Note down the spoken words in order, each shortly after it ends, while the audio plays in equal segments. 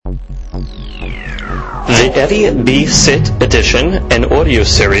The Eddie B. Sit edition and audio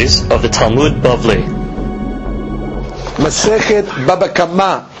series of the Talmud Bavli. Masechet Baba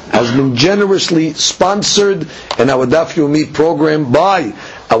Kamma has been generously sponsored in our Daf Yomi program by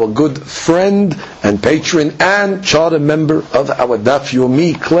our good friend and patron and charter member of our Daf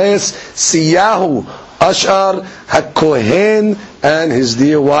Yomi class, Siyahu Ashar HaKohen, and his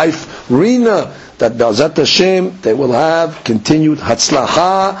dear wife Rina, that B'ezrat Hashem they will have continued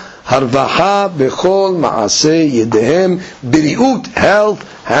Hatzlacha, Harvaha, Bechol, Ma'aseh, Yedehem, Biriut, health,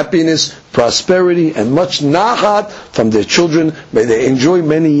 happiness, prosperity, and much Nahat from their children. May they enjoy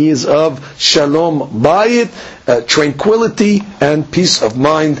many years of Shalom Bayit, tranquility, and peace of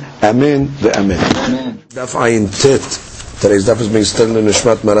mind. Amen ve'amen. Daf Ayin Tet. Today's daf is being studied in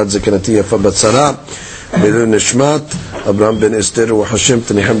Nishmat Marat Zekanati Yafa Batzara. B'ilui Nishmat Abraham ben Esther wa Hashem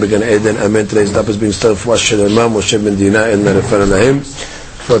Tanihem Began Eden. Amen. Today's daf is being studied for Shel Imam Moshe ben Dina El Merefan Lahim.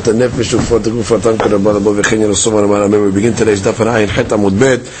 For the nefesh, for the guf, for the tanker, for the bovechin, Yosoma, Amen. We begin today's daf on Ayin Chet Amud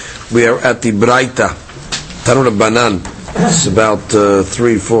Bet. We are at the Braita Tanur Banan. It's about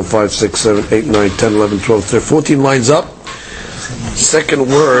 3, 4, 5, 6, 7, 8, 9, 10, 11, 12, 13, 14 lines up. Second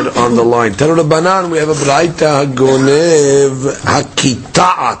word on the line. Tanur Banan. We have a Braita Gonev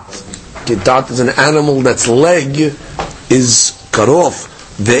Hakitaat. Kitaat is an animal that's leg is cut off.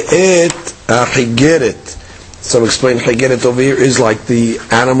 Ve'et Higeret. Some explain Higeret over here is like the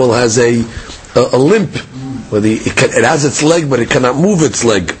animal has a limp, where it has its leg but it cannot move its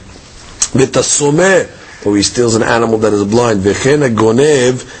leg. V'tasomeh, or he steals an animal that is blind. V'chen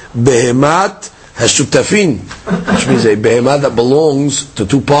Gonev Behemat Hashutafin, which means a behemat that belongs to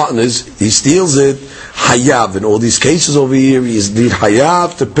two partners. He steals it. Hayav. In all these cases over here, he is indeed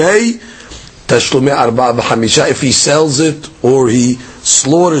hayav to pay Tashlumei Arba'a v'Hamisha if he sells it or he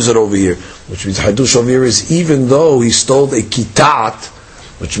slaughters it over here. Which means Hadush over here is even though he stole a kitat,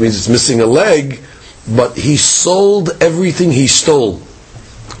 which means it's missing a leg, but he sold everything he stole.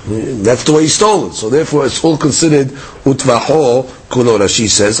 That's the way he stole it. So therefore it's all considered utvaho kulo. Rashi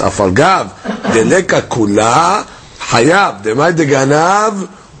says, afalgav deleka kula hayab demai deganav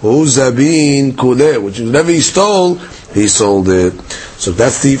hu zabin kule, which is whatever he stole, he sold it. So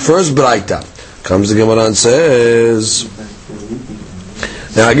that's the first braita. Comes the Gemara and says,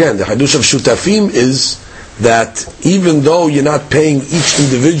 now again, the Hadush of Shutafim is that even though you're not paying each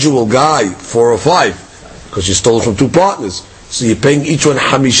individual guy 4 or 5, because you stole from two partners, so you're paying each one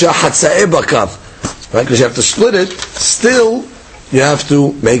Hamisha Hatza'e Bakav, right? Because you have to split it, still you have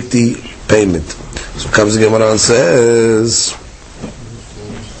to make the payment. So comes the Gemara and says,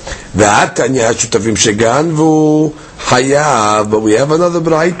 V'atanya Shutafim Sheganvu Hayav, but we have another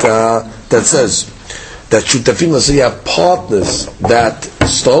Braita that says that Shutafim, let's say you have partners that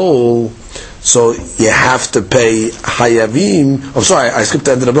stole, so you have to pay Hayavim. Oh, sorry, I skipped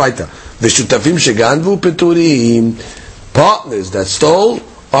the end of the Braita. The Shutafim Sheganvu Peturim, partners that stole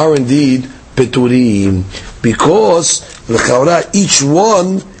are indeed Peturim, because l'chaura each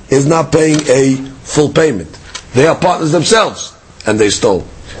one is not paying a full payment. They are partners themselves, and they stole.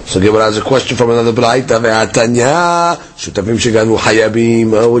 So Gemara has a question from another Braita. Ve'atanya Shutafim Sheganvu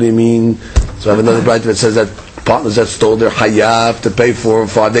Hayavim. What do you mean? So I have another Braita that says that partners that stole their hayav to pay 4 or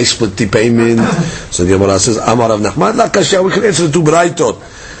 5, they split the payment. So the Gemara says, Amar Rav Nachman, la kasha, we can answer the two Braitot.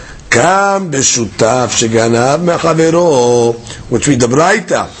 Kam b'shutaf sheganav mechavero, which read the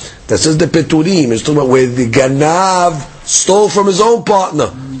Braita that says the Peturim is talking about where the Ganav stole from his own partner.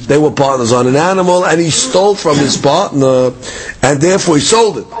 They were partners on an animal, and he stole from his partner, and therefore he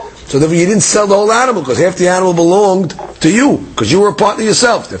sold it. So therefore you didn't sell the whole animal, because half the animal belonged to you, because you were a partner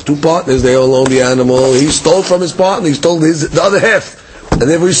yourself. They have two partners, they all own the animal. He stole from his partner, he stole the other half, and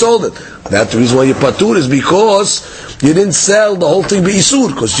therefore he sold it. That's the reason why you're patur, is because you didn't sell the whole thing b'isur,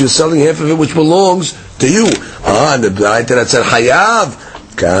 because you're selling half of it which belongs to you. And the Braita that said hayav,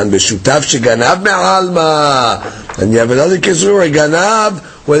 kan b'shutav sheganav me'alma. And you have another case where a ganav,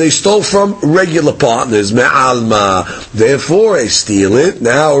 where they stole from regular partners, me'alma. Therefore, they steal it.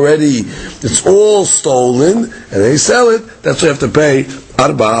 Now already, it's all stolen, and they sell it. That's why you have to pay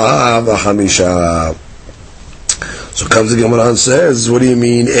arba'a v'hamisha. So comes the Gemara and says, what do you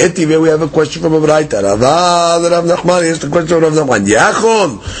mean? Etive, we have a question from a Braita. Rav Nachman, here's the question from Rav Nachman.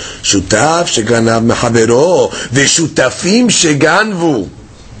 Yachol, shutaf sheganav mechavero, v'shutafim sheganvu.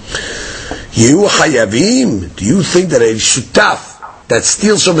 You hayavim, do you think that a shutaf that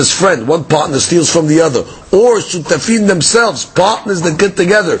steals from his friend, one partner steals from the other, or shutafim themselves, partners that get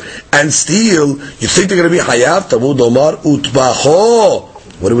together and steal, you think they're going to be hayav? Tamud omar utbaho.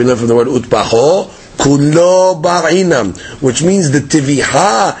 What do we learn from the word utbaho? Kulo ba'inam, which means the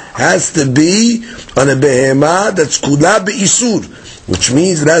tiviha has to be on a behema that's kula be'isur, which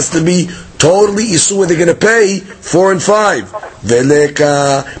means it has to be totally isur where they're going to pay 4 and 5.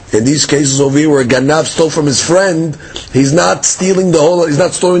 Veleka, in these cases over here where a ganav stole from his friend, he's not stealing he's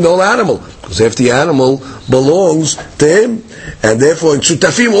not storing the whole animal, because if the animal belongs to him, and therefore in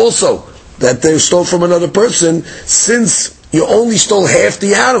shutafim also, that they stole from another person, since you only stole half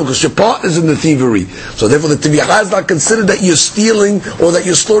the animal because your partner's in the thievery. So therefore the tivi'ah is not considered that you're stealing or that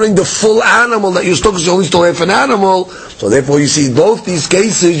you're storing the full animal that you stole because you only stole half an animal. So therefore you see both these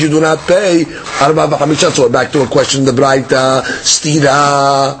cases you do not pay arba v'chamisha. So we're back to a question in the Braita,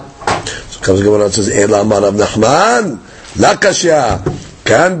 stira. So comes the Gemara and says, Ela amar Rav Nachman, la kashya,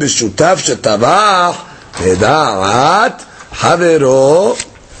 kan b'shutav shetabach, לדעת חברו,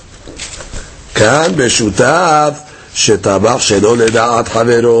 כאן בשותף שטבח שלא לדעת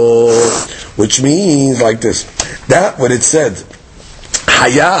חברו, which means like this, that when it said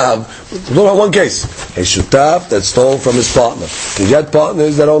Hayav, look at one case, a shutaf that stole from his partner. He had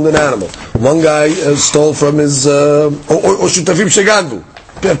partners that owned an animal. One guy stole from his or shutafim sheganvu.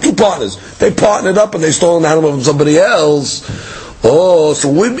 They have two partners. They partnered up and they stole an animal from somebody else. Oh,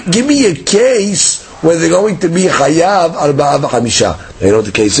 so give me a case where they're going to be Hayav arba'a v'chamisha. You know what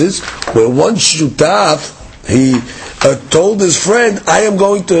the case is? Where one shutaf, he told his friend, he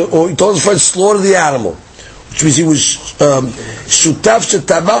told his friend, slaughter the animal. Which means he was shutaf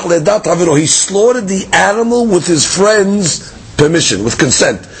shetabach ledat haviro. He slaughtered the animal with his friend's permission, with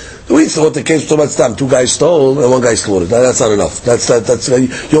consent. We thought the case was about stam. Two guys stole and one guy slaughtered. That's not enough. That's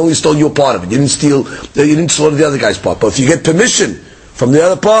you only stole your part of it. You didn't slaughter the other guy's part. But if you get permission from the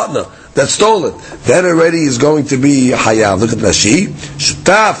other partner that stole it, then already is going to be hayav. Look at Rashi.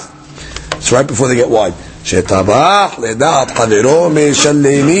 Shutaf. It's right before they get wide. Shetabach ledat haviro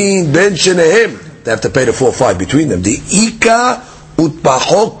me'shalemin ben shenehem. They have to pay the 4 or 5 between them. The ika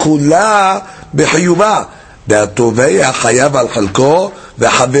utbacho kula b'chiyuba. The tovei chayav al chalko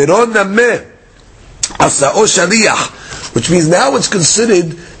v'chavero nameh asao shaliach. Which means now it's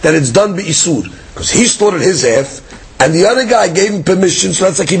considered that it's done b'isur, because he slaughtered his half, and the other guy gave him permission. So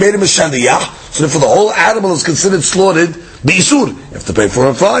that's like he made him a shaliach. So therefore the whole animal is considered slaughtered b'isur. You have to pay 4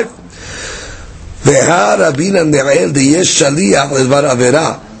 and 5. Ve'ha rabina ne'el deyesh shaliach ledvar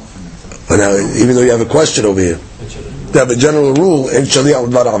avera. Now, even though you have a question over here, they have a general rule in Shaliach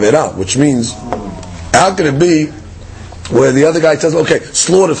Udvar Avera, which means, how can it be where the other guy says, okay,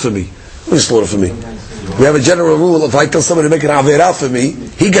 slaughter for me? What do you slaughter for me? We have a general rule, if I tell somebody to make an Avera for me,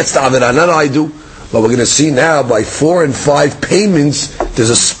 he gets the Avera, none I do. But we're going to see now, by 4 and 5 payments,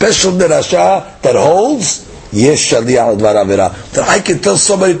 there's a special derasha that holds, yes, Shaliach Udvar Avera, that I can tell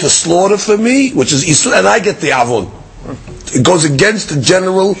somebody to slaughter for me, which is Isur, and I get the Avon. It goes against the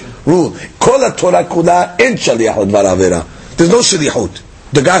general rule. Kol Torah kula in shaliach l'dvar avera. There's no shalichut.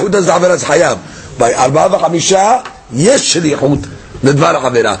 The guy who does the avera is hayav. By arba'a v'chamisha, yes shalichut l'dvar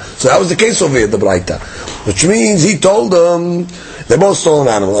avera. So that was the case over here, the Braita. Which means he told them, they both stole an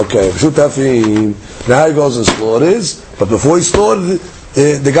animal. Okay, shutafim. Now he goes and slaughters, but before he slaughtered,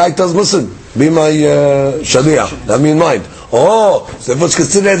 the guy tells, listen, be my shaliach. Have me in mind. Oh, so it's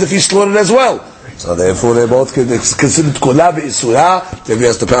considered as if he slaughtered as well. So therefore they both considered kula be'isura. Therefore he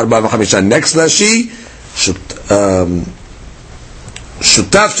has to pay arba'a v'chamisha. Next Rashi,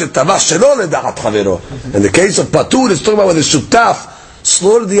 shutaf shetabach shelo leda'at chavero. In the case of patur, it's talking about when the shutaf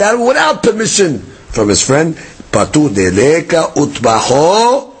slaughtered the animal without permission from his friend. Patur deleka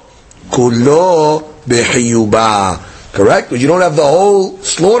utbacho kulo bechiyuba. Correct? Because you don't have the whole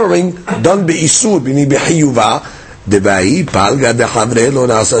slaughtering done be'isur, meaning bechiyuba. Because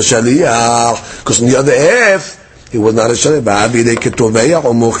in the other half he was not a shaliach.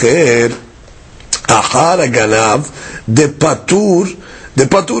 The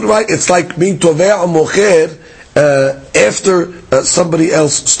patur, right? It's like being tovei or mocher after somebody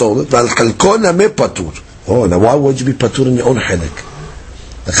else stole it. Oh, now why would you be patur in your own halak?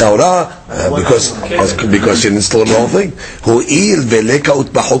 Because you didn't slaughter the whole thing.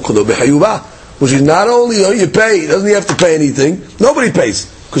 Which is not only you pay, doesn't he have to pay anything? Nobody pays,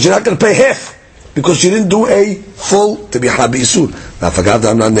 because you're not going to pay half, because you didn't do a full to be habisur.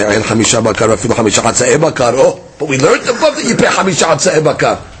 Oh, but we learned above that you pay hamisha atzei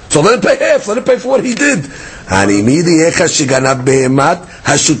bakar. So let him pay half. Let him pay for what he did. That's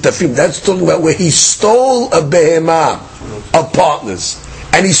talking about where he stole a behemah of partners,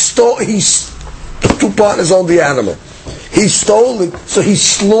 and he 2 partners owned the animal. He stole it, so he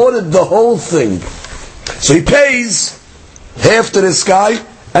slaughtered the whole thing. So he pays half to this guy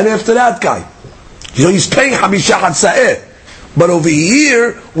and half to that guy. You know, he's paying hamisha hatza'eh. But over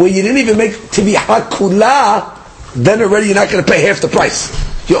here, where you didn't even make tibiha kula, then already you're not going to pay half the price.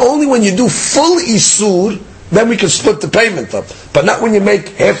 You only when you do full isur, then we can split the payment up. But not when you make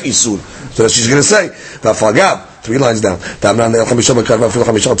half isur. So she's going to say, "V'afagav." 3 lines down. Or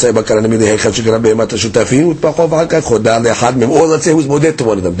let's say he was modeh to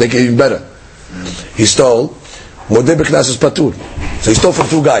one of them. They get even better. He stole. Modeh b'knas is patur. So he stole from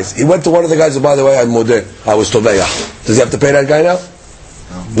 2 guys. He went to one of the guys and, by the way, I'm modeh. I was toveya. Does he have to pay that guy now?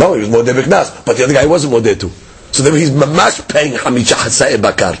 No, he was modeh b'knas. But the other guy wasn't modeh too. So then he's mamash paying hamisha hasa'e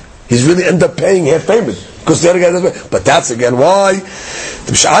bakar. He's really end up paying half payment. Because the other guy doesn't pay. But that's again why.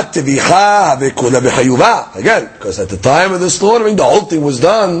 Again, because at the time of the slaughtering, the whole thing was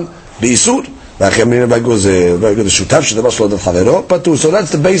done b'isur. So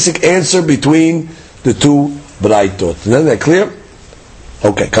that's the basic answer between the 2 braytot. Isn't that clear?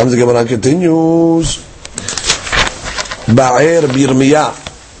 Okay, comes the Gemara and continues. Ba'er birmiyah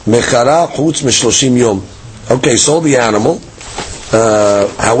mechara chutz me-30 yom. Okay, sold the animal.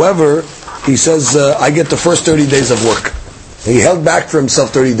 However, he says, I get the first 30 days of work. He held back for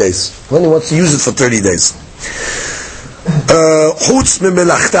himself 30 days. Well, he wants to use it for 30 days. Chutz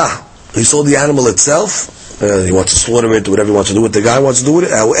me-melachta. He sold the animal itself. He wants to slaughter it, whatever he wants to do with the guy wants to do with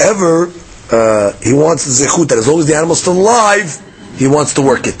it. However, he wants the zechut, that as long as the animal's still alive, he wants to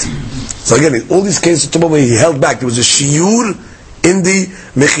work it. So again, in all these cases, when he held back, there was a shiur in the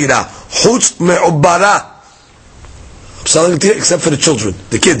mechira. Chutz me'ubara. I'm selling it to you except for the children,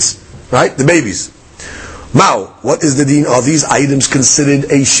 the kids, right? The babies. Now, what is the deen? Are these items considered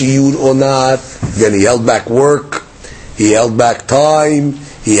a shiur or not? Again, he held back work, he held back time,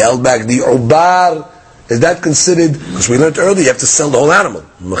 he held back the ubar. Is that considered? Because we learned earlier, you have to sell the whole animal.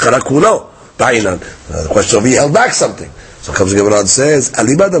 The question of he held back something. So comes the Gemara and says,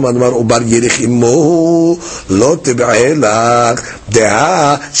 "Alibad manmar ubar yerich immo lo teb'elach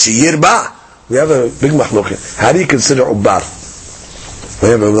deha shiur ba." We have a big mahloket. How do you consider ubar?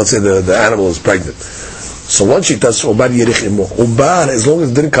 Let's say the animal is pregnant. So once she does ubar yerich immo, ubar, as long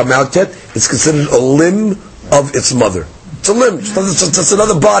as it didn't come out yet, it's considered a limb of its mother. It's a limb. It's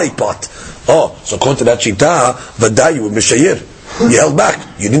another body part. Oh, so according to that shita, vaday you were mishayir. You held back.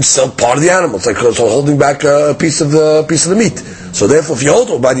 You didn't sell part of the animal. It's like holding back a piece of the meat. So therefore, if you hold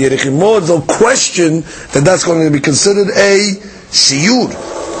ubar yerich immo, there's no question that that's going to be considered a shiur.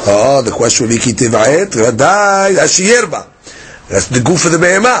 Oh, the question would be kitivayet vaday shiur ba. That's the goof of the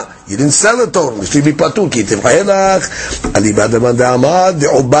be'emah. You didn't sell it totally. Still be patur. Kitivayelach alibad amad the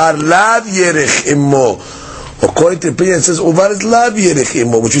ubar lav yerich immo. According to the opinion, it says uvar is lav yerich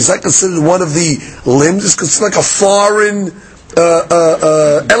immo, which is like considered one of the limbs. It's considered like a foreign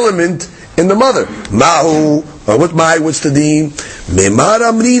element in the mother. Mahu, what's the deen? Memar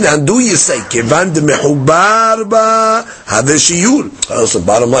amrin, and do you say kevan de mehubar ba have shiur? So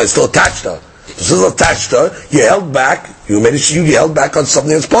bottom line, it's still attached to her. This is attached to her. You held back. You made a shiur. You held back on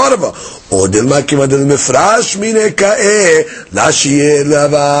something that's part of her. Or dilma kevan de mefrash mine kae la shiur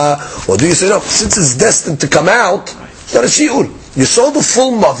lava. Or do you say no? Since it's destined to come out, it's not a shiur. You sold the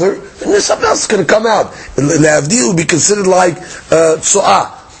full mother, and there's something else that's going to come out. Le'avdi will be considered like tsu'ah.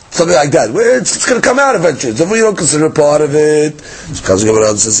 Something like that. It's going to come out eventually. So if you don't consider part of it,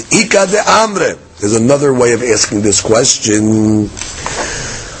 says, Ika de amre. There's another way of asking this question.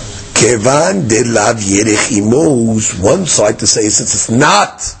 Kevan de lav yerich imos. One side to say, since it's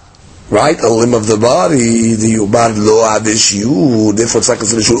not, right, a limb of the body, the yubar lo avishu, therefore it's not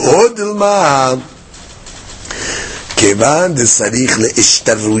considered shu. Odilma. Kevan de sarich le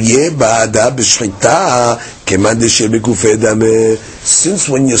ishtaruye ba'ada b'shchita. Since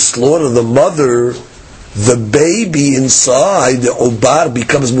when you slaughter the mother, the baby inside the ubar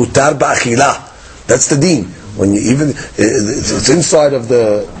becomes mutar ba'achila. That's the deen. When you even it's inside of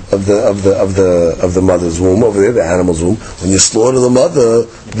the mother's womb over there, the animal's womb. When you slaughter the mother,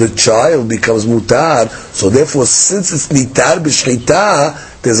 the child becomes mutar. So therefore, since it's nitar b'shchita,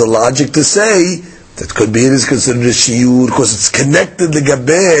 there's a logic to say that could be it is considered a shiur because it's connected to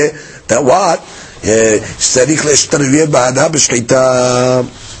gabe that what. You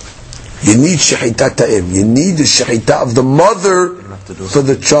need shechita ta'im. You need the shechita of the mother for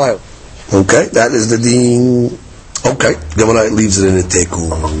the child. Okay, that is the deen. Okay, Gemara leaves it in a teku.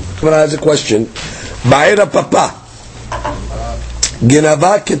 Gemara has a question. Ba'ira papa.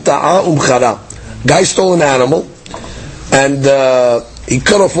 Genava kita'a umchara. Guy stole an animal and he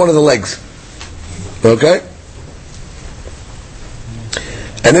cut off one of the legs. Okay?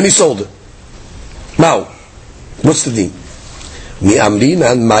 And then he sold it. Now, what's the deen? Mi amrin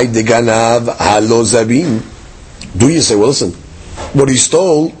and my deganav halo zabin. Do you say, well, listen, what he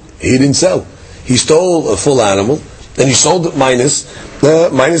stole, he didn't sell. He stole a full animal, and he sold it minus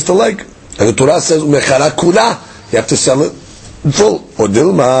the leg. And the Torah says, umechara kula. You have to sell it full. Or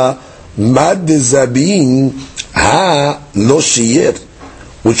dilma, Mad zabin ha lo shiyir,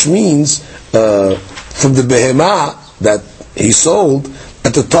 which means from the behemah that he sold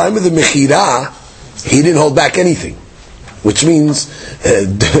at the time of the mechira, he didn't hold back anything. Which means,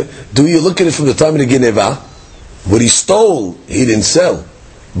 do you look at it from the time of the geneva? What he stole, he didn't sell,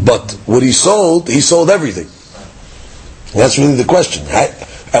 but what he sold everything. That's really the question.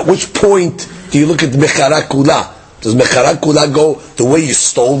 At which point do you look at the mechara kula? Does mechara kula go the way you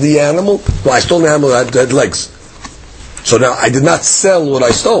stole the animal? Well, I stole the animal that had legs. So now I did not sell what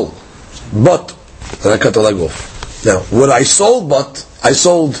I stole, but then I cut the leg off. Now, what I sold, but I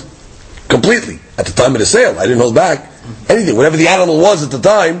sold completely at the time of the sale. I didn't hold back anything. Whatever the animal was at the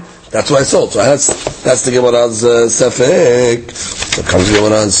time, that's what I sold. So that's the Gemara's sefek. So comes the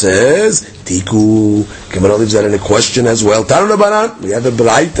Gemara and says, Tiku. Gemara leaves that in a question as well. Tanu Rabbanan. We have a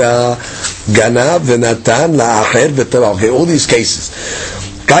braita. Ganav v'natan la'acher v'tavach. Okay, all these cases.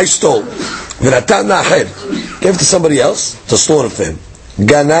 Guy stole. V'natan la'acher. Gave it to somebody else to slaughter for him.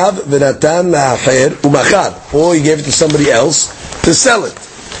 Ganav v'natan la'acher u'machar. Or he gave it to somebody else to sell it.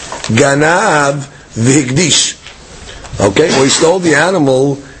 Ganav v'hikdish. Okay, or he stole the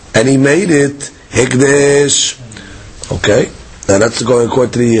animal and he made it hikdish. Okay, now that's going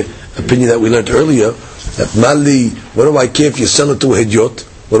according to the opinion that we learned earlier, that Mali, what do I care if you sell it to a hidyot?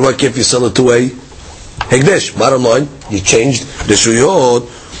 What do I care if you sell it to a hikdish? Bottom line, you changed the shuyot.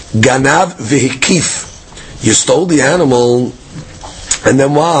 Ganav v'hikif. You stole the animal, and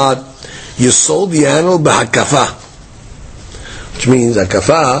then what? You sold the animal b'hakafa. Which means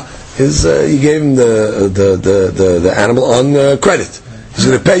hakafa is you gave him the animal on credit. He's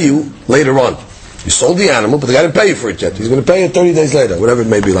going to pay you later on. You sold the animal, but the guy didn't pay you for it yet. He's going to pay you 30 days later, whatever it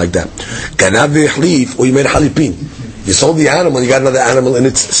may be like that. Ganav v'ichlif, or you made a halipin. You sold the animal, and you got another animal in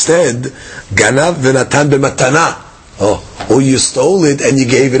its stead. Ganav v'natan b'matana. Or you stole it and you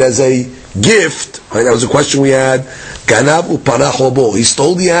gave it as a gift. Right? That was a question we had. Ganav u'para hobo. He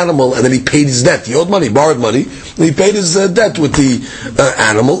stole the animal and then he paid his debt. He owed money, borrowed money, and he paid his debt with the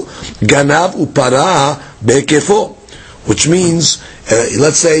animal. Ganav u'para be'kefo. Which means,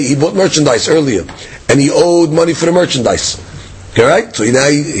 let's say he bought merchandise earlier, and he owed money for the merchandise. Okay, right? So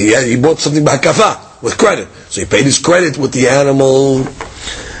he bought something by kafa, with credit. So he paid his credit with the animal.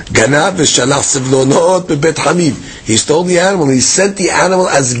 Ganav v'shalach sevlonot bebet hamiv. He stole the animal, and he sent the animal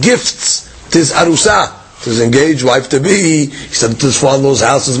as gifts to his arusa, to his engaged wife-to-be. He sent it to his father-in-law's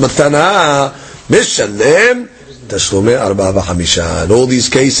house as matana. Mishalem tashlomei arba'a v'chamisha. In all these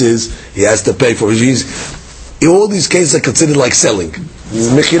cases, he has to pay for his. All these cases are considered like selling.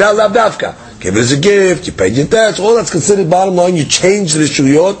 Mechira lav davka. Give it as a gift, you paid your debts, all that's considered bottom line, you change the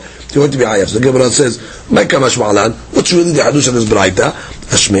shuyot, you want to be hayav. So the Gemara says, what's really the hadush of this braita?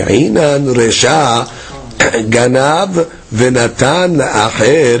 Ashmi'inan resha ganav v'natan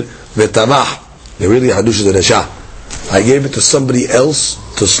la'acher v'tavach. The really hadush is the resha. I gave it to somebody else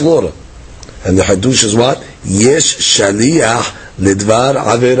to slaughter. And the hadush is what? Yesh shaliach לדבר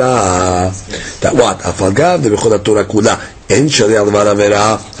עבירה. That what? הפלגב דבכל התורה כולה. אין שליח לדבר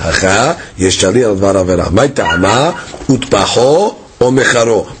עבירה. אחר, יש שליח לדבר עבירה. מה טעמה? וטפחו או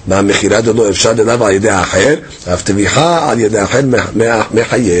מחרו. מהמחירה דלא אפשר לנב על ידי האחר, אף תביחה על ידי האחר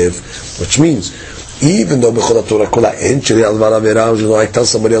מחייב. Which means, even though בכל התורה כולה אין שליח לדבר עבירה, you know, I tell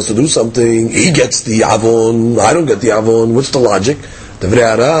somebody else to do something, he gets the avon, I don't get the avon. What's the logic? דברי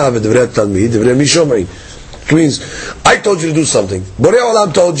הרב ודברי התלמיד, דברי מי שומעים. Which means, I told you to do something. Borei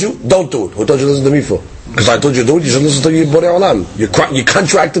Olam told you, don't do it. Who told you to listen to me for? Because I told you to do it, you should listen to Borei Olam. You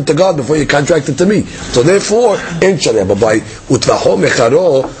contracted to God before you contracted to me. So therefore, inshallah, but by utvaho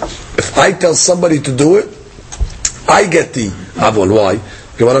mecharo, if I tell somebody to do it, I get the avon. Why?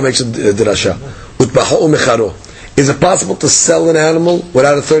 Gemara makes a drasha. Utvaho mecharo. Is it possible to sell an animal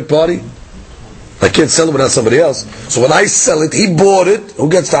without a third party? I can't sell it without somebody else. So when I sell it, he bought it. Who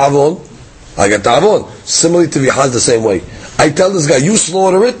gets the avon? I get the avon. Similarly to Vihaz the same way. I tell this guy, you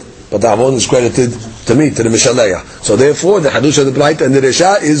slaughter it, but the avon is credited to me, to the Mishalaya. So therefore, the Hadush of the Braita and the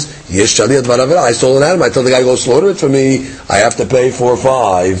Resha is, Yesh Shaliyat Varavera. I stole an animal. I tell the guy, go slaughter it for me. I have to pay 4 or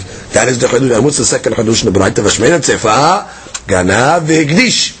 5. That is the Hadush. And what's the second Hadush in the Braita? Vashmena Tzefa, Ganav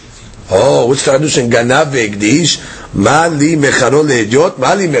Ve'egdish. Oh, what's the Hadush in Ganav Ve'egdish? Mali Mecharo Le'edyot,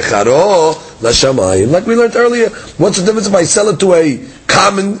 Mali Mecharo L'Shamayim. Like we learned earlier, what's the difference if I sell it to a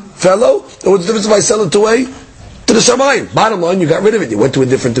common fellow, or what's the difference if I sell it to the Shamayim? Bottom line, you got rid of it. You went to a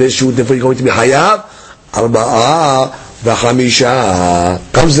different issue, therefore you're going to be Hayav, Arba'a,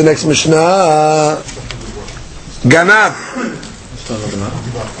 V'chamisha. Comes the next Mishnah. Ganav.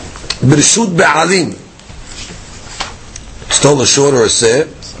 B'reshut Be'alim. Stole a short or a seh.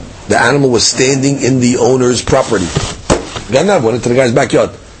 The animal was standing in the owner's property. Ganav went into the guy's backyard.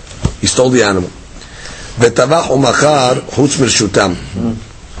 He stole the animal. V'tavach umachar chutz mirshutam.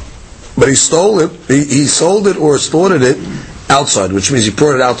 But he stole it, he sold it or stored it outside, which means he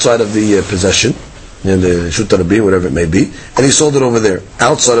brought it outside of the possession, in the Reshut Rabim, whatever it may be, and he sold it over there,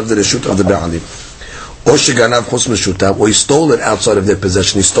 outside of the Reshut of the Ba'alim. Or sheganav chutz mirshutam, or he stole it outside of their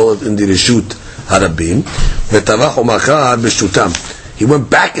possession, he stole it in the Reshut Harabim. V'tavach umachar b'shutam. He went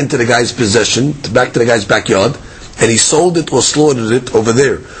back into the guy's possession, back to the guy's backyard, and he sold it or slaughtered it over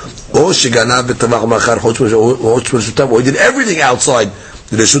there. Or sheganav v'tavach umachar chutz mirshutam, or he did everything outside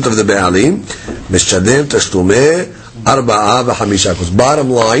the Reshut of the Ba'alim. Mishadem tashlumeh arba'a v'hamisha. Because bottom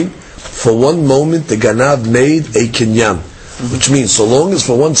line, for one moment the Ganav made a kinyan, which means so long as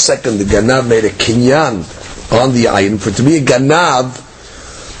for 1 second the Ganav made a kinyan on the item, for it to be a Ganav,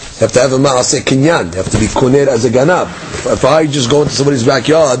 you have to have a ma'aseh kinyan. You have to be kuner as a Ganav. If I just go into somebody's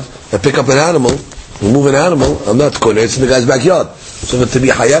backyard and pick up an animal, remove an animal, I'm not kuner, it's in the guy's backyard. So for it to be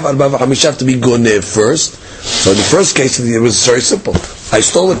hayav arba'a v'hamisha, I have to be gonev first. So in the first case, it was very simple. I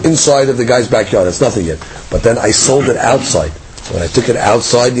stole it inside of the guy's backyard. It's nothing yet. But then I sold it outside. When I took it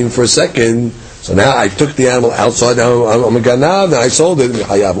outside even for a second, so now I took the animal outside, now I'm a ganav, then I sold it,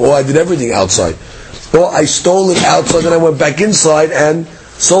 or I did everything outside. Or I stole it outside, then I went back inside and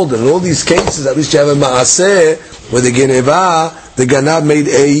sold it. In all these cases, at least you have a ma'aseh, where the geneva, the ganav made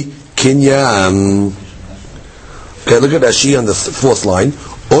a kinyan. Okay, look at Rashi on the fourth line.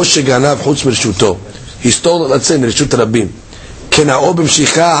 O sheganav chutz mirshuto. He stole it, let's say, in the Reshut Rabim. Kena'o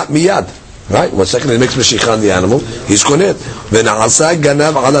b'mshicha miyad. Right? 1 second, he makes mshicha on the animal. He's konet. V'na'asa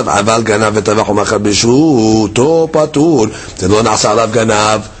ganav alav aval ganav v'tavach umachar b'shuto patur. V'lo na'asa alav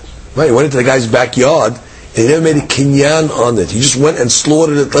ganav. Right? He went into the guy's backyard, and he never made a kinyan on it. He just went and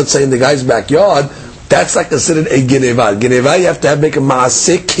slaughtered it, let's say, in the guy's backyard. That's not considered a geneva. Geneva, you have to make a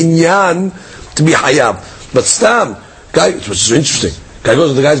ma'aseh kinyan to be hayab. But stam, guy, which is interesting. Guy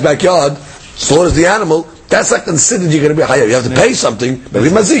goes to the guy's backyard, slaughters the animal, that's not considered you're going to be hayab. You have to pay something, but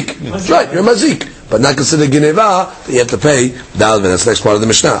you're mazik. That's right, you're mazik. But not considered gineva, you have to pay dalvin. That's the next part of the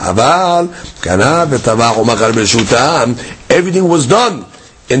Mishnah. Aval, kana, v'tavach, umachar b'shutam. Everything was done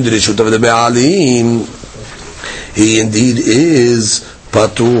in the Reshut of the Ba'alim. He indeed is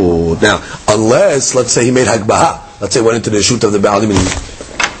patur. Now, unless, let's say he made hagbaha. Let's say he went into the Reshut of the Ba'alim and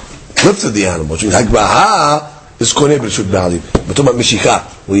he lifted the animal. Which means hagbaha is koneh b'Reshut Ba'alim. But talking about mishikah,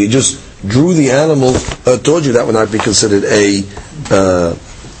 where you just drew the animal towards you, that would not be considered a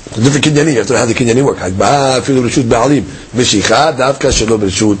different kinyanim. You have to have the kinyanim work. Hagbaha filu b'Reshut Ba'alim. Mishikah davka shelo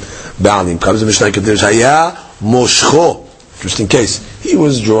b'Reshut Ba'alim. Comes the Mishnah continues, haya moshcho. Just in case. He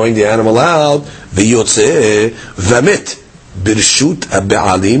was drawing the animal out, v'yotzeh v'met b'Reshut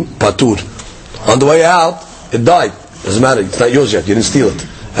Ba'alim patur. On the way out, it died. Doesn't matter. It's not yours yet. You didn't steal it.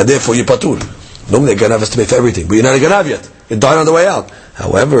 And therefore you're patur. Normally a ganav has to pay for everything, but you're not a ganav yet. It died on the way out.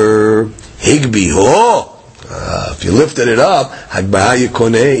 However, higbi if you lifted it up, hagbaha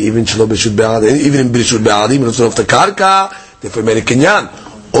yikoneh, even shelo b'Reshut Ba'alim, even in b'Reshut Ba'alim, it's off the karka, therefore made a kinyan.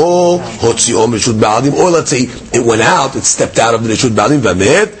 Or hotzio b'Reshut Ba'alim, or let's say it went out, it stepped out of the Reshut Ba'alim,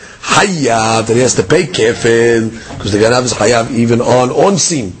 v'amet hayav, then he has to pay kefil, because the ganav is hayav even on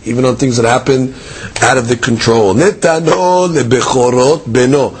scene, even on things that happen out of the control. Netano lebechorot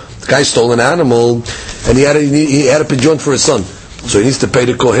beno. The guy stole an animal, and he had a pigeon for his son. So he needs to pay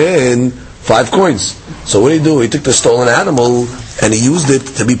the Kohen 5 coins. So what did he do? He took the stolen animal, and he used it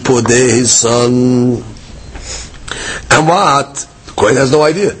to be podeh his son. And what? The Kohen has no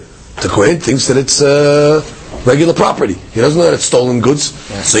idea. The Kohen thinks that it's regular property. He doesn't know that it's stolen goods.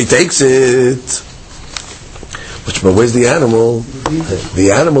 So he takes it. But where's the animal?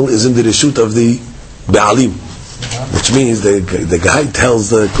 The animal is in the Reshut of the Ba'alim. Which means the guy tells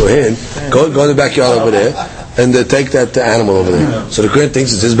the Kohen, go in the backyard over there and take that animal over there. So the Kohen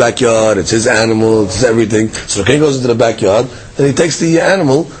thinks it's his backyard, it's his animal, it's everything. So the Kohen goes into the backyard and he takes the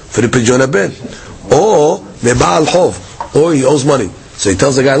animal for the pigeon ben. Or Meba'al Hov, or he owes money. So he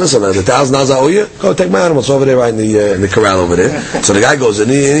tells the guy, listen, the $1,000 I owe you, go take my animal. It's over there, right in the corral over there. So the guy goes in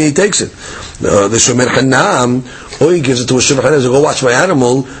and he takes it. The Shomer Hanam, or he gives it to a Shomer Hanam, go watch my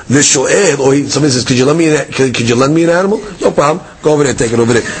animal. The Shoed, or somebody says, could you lend me an animal? No problem. Go over there, take it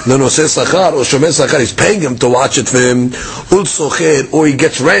over there. No, says Sachar, or Shomer Sachar, he's paying him to watch it for him. Ul Socher, or he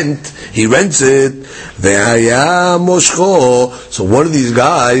gets rent, he rents it. Ve'aya Moshcho. So one of these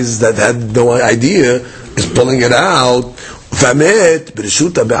guys that had no idea is pulling it out. Vamet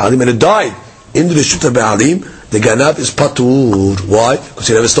b'Reshut Ba'alim, and it died in the Reshut Ba'alim. The ganav is patur. Why? Because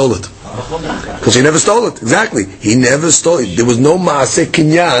he never stole it. Because he never stole it. Exactly. He never stole it. There was no maaseh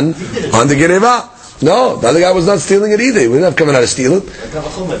kinyan on the geneva. No, the other guy was not stealing it either. We didn't have coming out to steal it.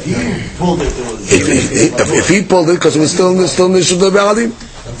 If he pulled it, because it was still in the Reshut Ba'alim.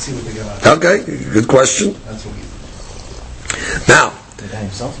 Okay, good question. Now,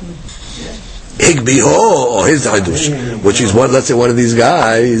 Higbiho, or his hadush, which is what, let's say one of these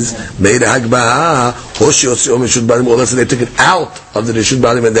guys made a hagbaha, or let's say they took it out of the reshut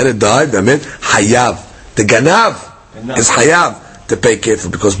ba'alim and then it died, that meant hayav. The ganav is hayav to pay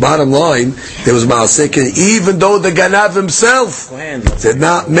kefil, because bottom line, there was ma'aseh, even though the ganav himself did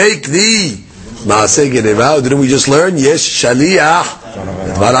not make the ma'aseh geneva. Didn't we just learn? Yes, shaliyah.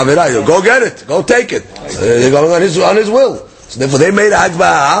 Go get it, go take it. They're going on his will. So therefore they made a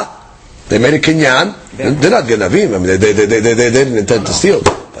hagbaha, they made a kinyan. They're not ganavim. I mean, they didn't intend to steal.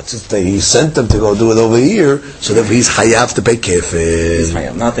 But since he sent them to go do it over here, so therefore he's hayav to pay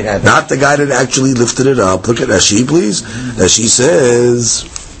kefil. Not the guy that actually lifted it up. Look at Rashi, please. Rashi says,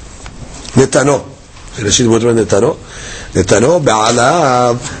 Netano. Rashi, what was Netano? Netano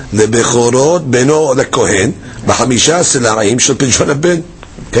ba'alav lebechorot beno lekohen b'chamisha selaraim shel pinshon ben.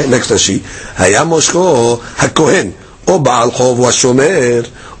 Okay, next Rashi. Hayam moshko hakohen o ba'al chov wa shomer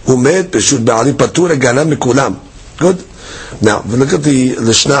umed b'shut ba'alim patur ganam mikulam. Good. Now, look at the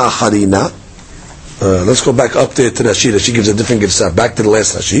Lishna Harina. Let's go back up there to Rashi. Rashi gives a different girsah. Back to the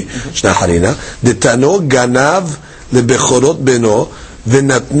last Rashi. Lishna Harina. Detano ganav lebechorot beno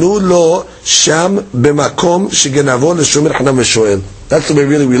v'natnu lo sham b'makom shegenavo l'shomer chanam v'shoel. That's the way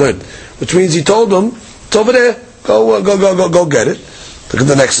really we learned. Which means he told them, it's over there. Go get it. Look at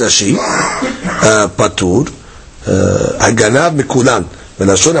the next Rashi. Patur. Aganav mikulan.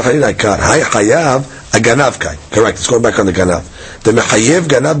 V'nashon Harina ikar. Hay hayav. A ganav kai. Correct. Let's go back on the ganav. The mechayev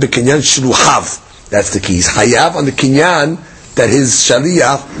ganav bekinyan shluhav. That's the key. He's hayav on the kinyan that his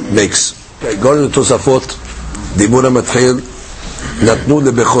shaliyah makes. Okay, go to the Tosafot. Dibura matchil. Natnu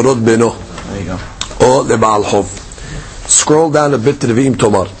lebechorot beno. There you go. Or leba'al chov. Scroll down a bit to the V'im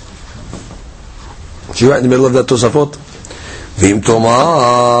Tomar. See right in the middle of that Tosafot? V'im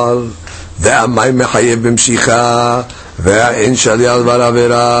Tomar. Ve'amay mechayev b'mshicha. Ve'en shaliyah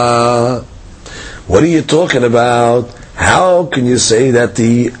v'aravera. What are you talking about? How can you say that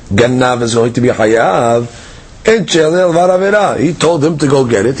the Gannav is going to be Hayav? He told him to go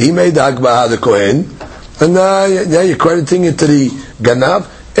get it. He made the Akbah, the Kohen. And now you're crediting it to the Gannav.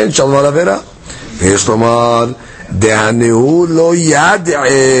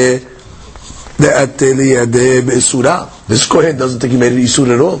 This Kohen doesn't think he made it Isur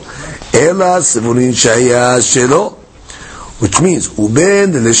at all. Which means,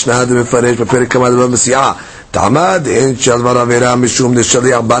 Uben l'shnad mefaresh b'perek Kamma b'mesiah ta'amad en shal varavera mishum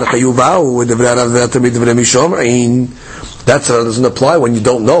l'shaliach bar chayuvahu v'devrei aravera tamid devrei mishomrin. That doesn't apply when you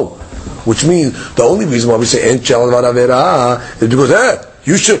don't know. Which means the only reason why we say en shal varavera is because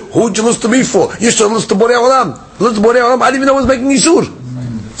you should. Who'd you listen to me for? You should listen to Borei Olam. Listen to Borei Olam. I didn't even know I was making Yisur.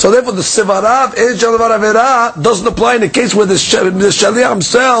 So therefore, the sevarav en shal varavera doesn't apply in the case where the shaliach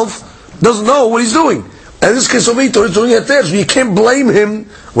himself doesn't know what he's doing. And in this case of Ito, he's doing it there, so you can't blame him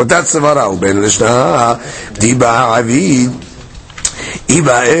with that sevara. Ben l'shna diba avid,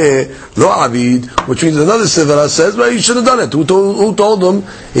 iba lo avid, which means another sevara says, well, you should have done it. Who told him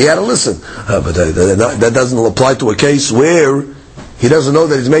he had to listen? But that doesn't apply to a case where he doesn't know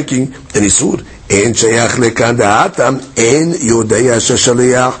that he's making an isur. En shayach lekan da'atam en yodeya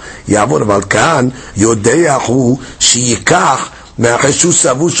shashaliach yavor aval kan yodeya hu shiyikach.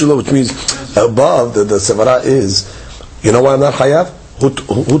 Which means above the sevara is, you know why I'm not chayav?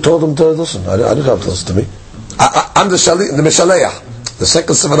 Who told him to listen? I didn't have to listen to me. I'm the meshaleach. The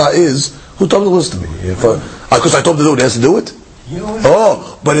second sevara is, who told him to listen to me? Because I told him to do it, he has to do it?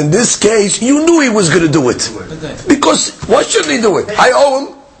 Oh, but in this case, you knew he was going to do it. Because why shouldn't he do it? I owe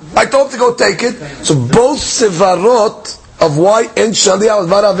him. I told him to go take it. So both sevarot of why en shaliach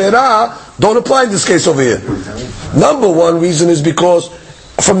varavera don't apply in this case over here. Number one reason is because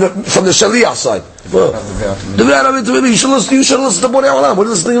from the shaliach side. Well, you should listen to Borei Olam. What are you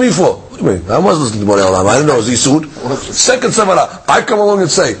listening to me for? What do you mean? I was listening to Borei Olam. I didn't know it was Yisud. Second sevara, I come along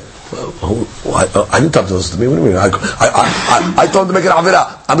and say, I didn't tell him to listen to me. What do you mean? I told him to make an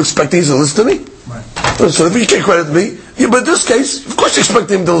avera. I'm expecting him to listen to me? Right. So if you can't credit me, but in this case, of course you expect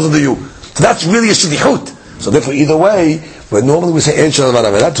him to listen to you. So that's really a shlichut. So therefore, either way, but normally we say en shaliach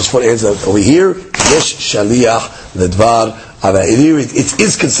avera. Just for answer over here, yesh shaliach ledvar avera. It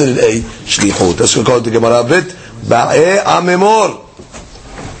is considered a shlichut. Let's go to the Gemara bit. Ba'e amemor.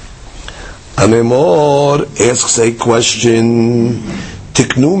 Amemor asks a question.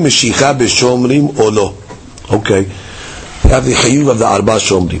 Tiknu meshicha b'shomrim or lo? Okay. You have the chayuv of the arba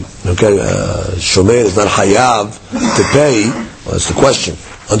shomrim. Okay. Shomer is not hayav to pay. Well, that's the question.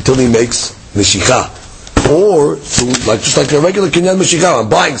 Until he makes meshicha. Or, just like a regular kinyan meshicha, I'm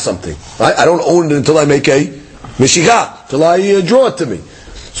buying something. Right? I don't own it until I make a meshicha, till I draw it to me.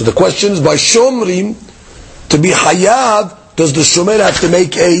 So the question is, by shomrim, to be hayav, does the shomer have to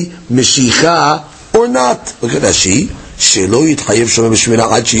make a meshicha or not? Look at Rashi. Shelo yitchayev shomer b'shmira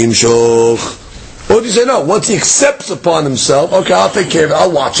ad sheyimshoch. Or do you say no? Once he accepts upon himself, okay, I'll take care of it,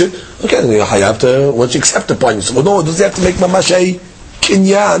 I'll watch it. Okay, then you have to, once you accept upon yourself. Well, no, does he have to make mamash a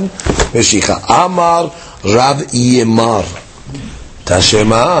kinyan meshicha? Amar Rav Yemar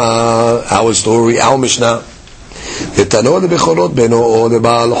Tashema. Our story, our Mishnah. ותנו לבכורות בינו או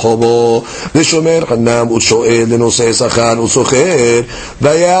לבעל חובו ושומר חנם ושואל לנושא שכר וסוחר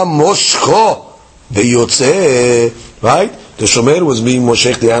והיה מושכו ויוצא. Right? The shomer was being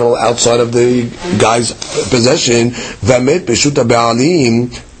moshech the animal outside of the guy's possession. Vamet b'shut ha'ba'alim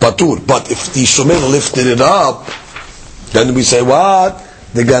patur. But if the shomer lifted it up, then we say what?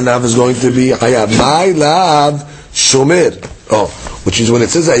 The ganav is going to be hayav. My love shomer. Oh, which is when it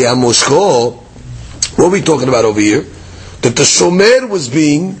says hayam moshcho. What are we talking about over here? That the shomer was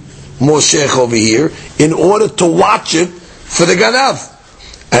being moshech over here in order to watch it for the ganav.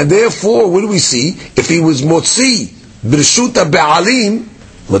 And therefore, what do we see? If he was motzi b'reshut ha'ba'alim,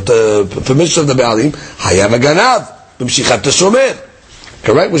 with the permission of the ba'alim, hayav ha'ganav b'mshichat ha'shomer.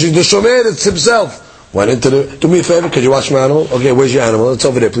 Correct? Which is the shomer, it's himself. Went into the, do me a favor, could you watch my animal? Okay, where's your animal? It's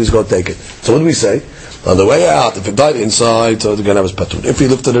over there, please go take it. So what do we say? On the way out, if it died inside, so the ganav is patur. If he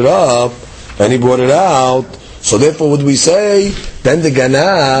lifted it up, and he brought it out, so therefore what do we say? Then the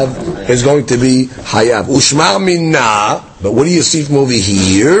ganav is going to be hayav. Ushma minna, but what do you see from over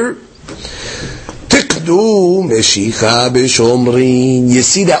here? Tikdu meshicha b'shomrin. You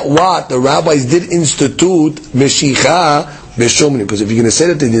see that what? The rabbis did institute meshicha b'shomrim, because if you're going to say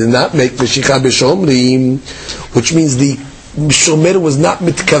that they did not make meshicha b'shomrim, which means the shomer was not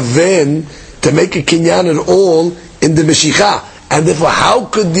mitkaven to make a kinyan at all in the meshicha, and therefore how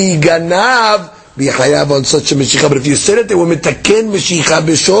could the ganav be chayav on such a meshicha? But if you said that they were mitaken meshicha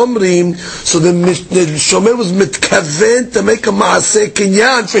b'shomrim, so the shomer was mitkaven to make a maaseh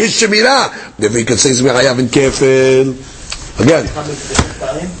kinyan for his shemirah. Therefore you could say he's chayav in kefil. Again,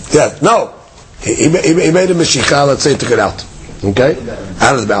 yeah, no. He made a meshicha, let's say, took it out. Okay?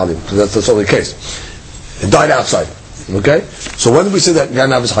 Out of the ba'alim. Because that's only the case. It died outside. Okay? So when do we say that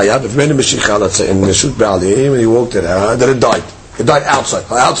ganav is hayav? If he made a meshicha, let's say, in meshut ba'alim, and he walked it out, then it died. It died outside.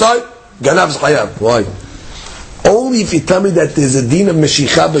 Outside? Ganav is hayav. Why? Only if you tell me that there's a din of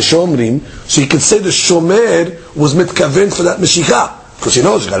meshicha b'shomrim, so you can say the shomer was mitkaven for that meshicha. Because he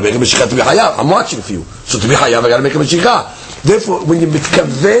knows, you got to make a meshicha to be hayav. I'm watching for you. So to be hayav, I got to make a meshicha. Therefore, when you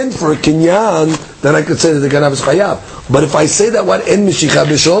mitkaven for a kinyan, then I could say that the ganav is chayav. But if I say that what en meshicha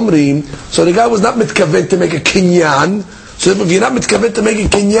b'shomrim, so the guy was not mitkaven to make a kinyan. So if you're not mitkaven to make a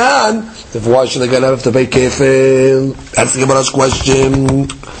kinyan, then why should the ganav have to pay kefil? That's the Gemara's question.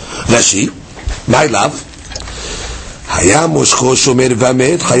 Rashi, my love, hayam moshcho shomer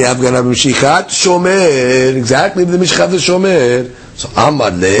vamet chayav ganav b'meshichat shomer. Exactly the meshichat the shomer. So amar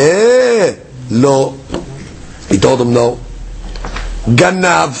le lo. He told him no.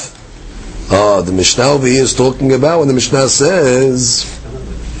 Ganav. Oh, the Mishnah over here is talking about when the Mishnah says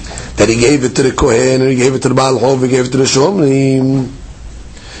that he gave it to the Kohen, and he gave it to the Baal Chov, he gave it to the Shomrim.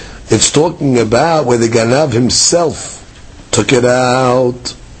 It's talking about where the Ganav himself took it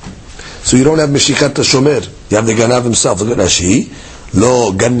out. So you don't have Meshichat Shomer. You have the Ganav himself. Look at Rashi.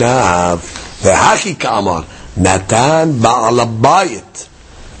 Lo Ganav. V'haki Kamma. Natan Ba'al Abayit.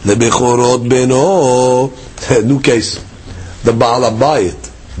 Lebechorot Beno. New case. The Baal Abayit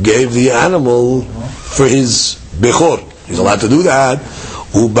gave the animal for his bechor. He's allowed to do that.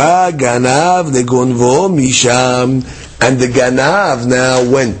 Uba ganav negonvo misham, and the ganav now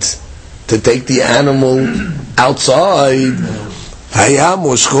went to take the animal outside. Hayam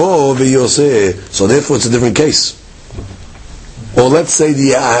moshcho v'yoseh. So therefore, it's a different case. Or let's say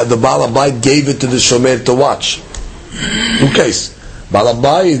the Baal Abayit gave it to the shomer to watch. New case. Baal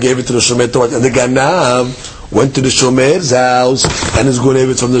Abayit gave it to the shomer to watch, and the ganav went to the shomer's house and is going to have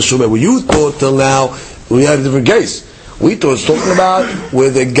it from the shomer. Well, you thought till now we had a different case. We thought it's talking about where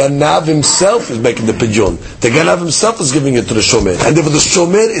the ganav himself is making the pidyon. The ganav himself is giving it to the shomer, and therefore the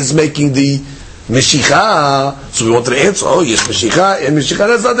shomer is making the meshicha. So we wanted to answer, oh yes, meshicha and meshicha.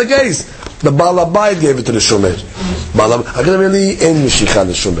 That's not the case. The Baal Abayit gave it to the shomer. I can really end meshicha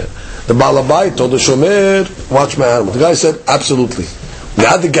the shomer. The Baal Abayit told the shomer, watch my animal. The guy said, absolutely.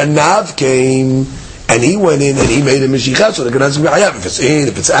 Now the ganav came, and he went in and he made a meshicha, so the ganav is going to be hayav. If it's in,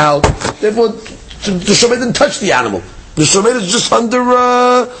 if it's out. Therefore, the shomer didn't touch the animal. The shomer is just under,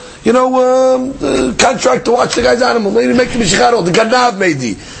 contract to watch the guy's animal. They didn't make the meshicha at all. The ganav made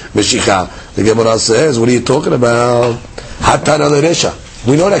the meshicha. The Gemara says, what are you talking about? Hatana l'resha.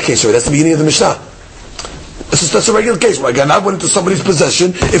 We know that case already. That's the beginning of the Mishnah. That's a regular case. Where Ganav went into somebody's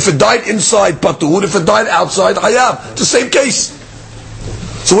possession. If it died inside, patur. If it died outside, hayav. It's the same case.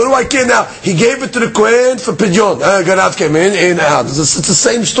 So what do I care now? He gave it to the Kohen for pidyon. Ganav came in, out. It's the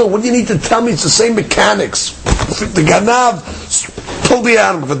same story. What do you need to tell me? It's the same mechanics. The Ganav pulled the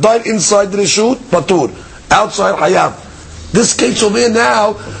animal. If it died inside the reshut, patur. Outside, hayav. This case over here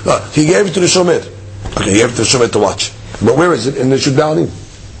now, he gave it to the shomer. Okay, he gave it to the shomer to watch. But where is it? In the reshut ba'alim.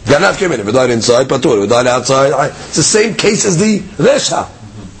 Ganav came in. If it died inside, patur. If it died outside, it's the same case as the resha.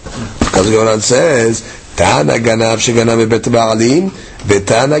 Because the Yoran says, Tana Ganav sheganav mebet ba'alim,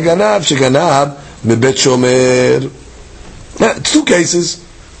 v'tana Ganav sheganav mebet shomer. It's two cases.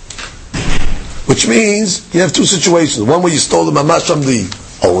 Which means you have two situations. One where you stole the mamash from the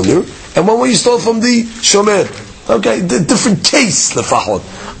owner, and one where you stole from the shomer. Okay, the different case, lefahot.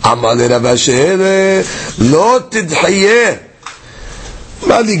 Amal Rav Asher lo tidhiyeh.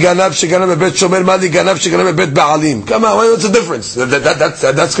 Mali ganav sheganav mebet shomer, mali ganav sheganav mebet ba'alim. Come on, what's the difference?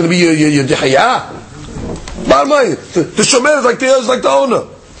 That's going to be your dihiyah. The shomer is like the owner.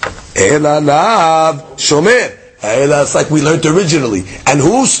 Ela lav shomer. Ela, it's like we learned originally. And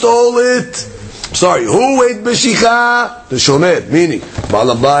who stole it? Sorry, who ate Meshicha? The shomer, meaning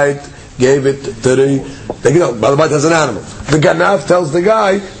Balabayit gave it to the Balabayit has an animal. The Ganav tells the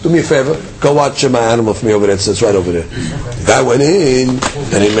guy, do me a favor, go watch my animal for me over there. It's right over there. The guy went in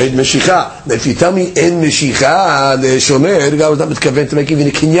and he made Meshicha. Now if you tell me in Meshicha, the shomer, the guy was not mitkaven to make even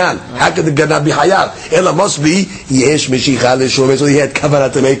a kinyan. How could the Ganav be hayav? Ela must be yesh Meshicha le shomer, so he had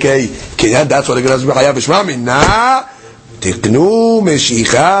kavanah to make a kinyan. That's what the Ganav is hayav. Shma minna תקנו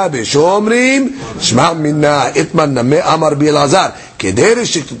משיכה בשומרים שמע מינה איתמן נמי אמר בלעזר כדרך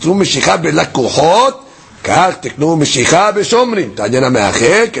שתקנו משיכה בלקוחות כך תקנו משיכה בשומרים תעניין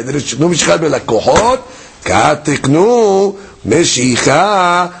המאחר כדרך שתקנו משיכה בלקוחות כך תקנו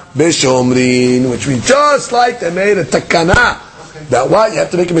משיכה בשומרים, which means just like they made a takana that what you have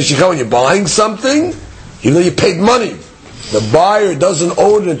to make a meshikha when you're buying something even though you paid money. The buyer doesn't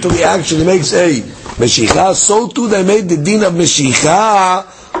own it until he actually makes a Meshicha. So too they made the din of Meshicha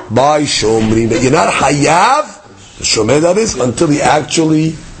by Shomri. But you're not Hayav, the Shomer that is, until he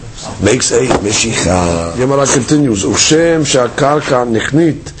actually makes a Meshicha. Gemara continues. Ushem she'akarka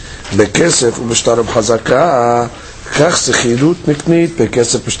niknit bekesef u'b'shtar b'chazaka kach sechirut niknit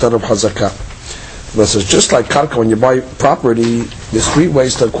bekesef u'b'shtar b'chazaka. So it's just like karka, when you buy property, there's three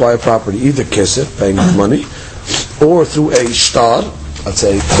ways to acquire property. Either kesef, paying money, or through a shtar, that's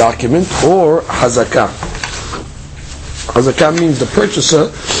a document, or hazakah. Hazakah means the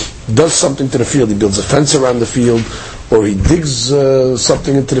purchaser does something to the field. He builds a fence around the field, or he digs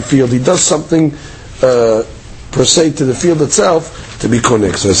something into the field. He does something per se to the field itself to be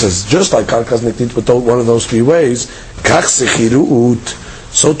koneh. So it says, just like karkas niknit with one of those three ways, kach sechirut,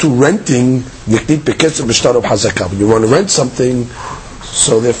 so to renting niknit beketzer b'shtar of hazakah. When you want to rent something,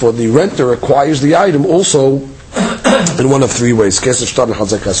 so therefore the renter acquires the item also in one of three ways. Kesef, shtar, and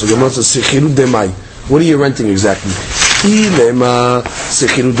hazakah. So Gemara says sechirut demai. What are you renting exactly? Ilema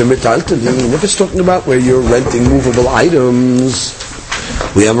sechirut demetaltelin. If it's talking about where you're renting movable items,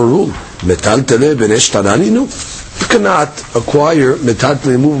 we have a rule. Metaltele beneshtaraninu. You cannot acquire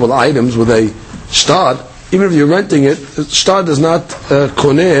metaltele movable items with a shtar. Even if you're renting it, shtar does not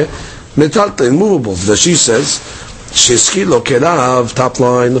koneh metaltele movables. The she says. Sheskilo kerav, top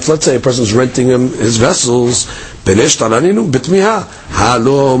line. If let's say a person's renting him his vessels, benesh taraninu bitmiha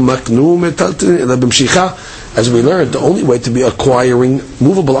halo maknu metaltin ela b'mshicha. As we learned, the only way to be acquiring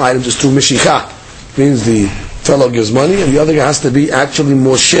movable items is through mishicha. Means the fellow gives money, and the other guy has to be actually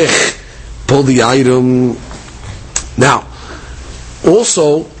moshech, pull the item. Now,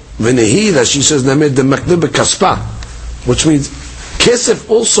 also v'nehi that she says named the maknu b'kaspa, which means kesef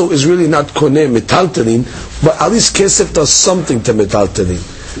also is really not koneh metaltelin, but at least kesef does something to metaltelin.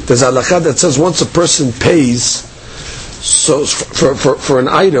 There's a halakha that says once a person pays so for an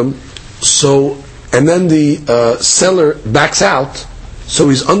item, so and then the seller backs out, so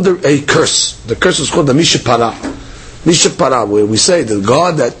he's under a curse. The curse is called the mishapara. Mishapara, where we say that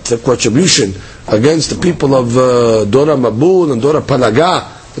God that took retribution against the people of Dora Mabul and Dora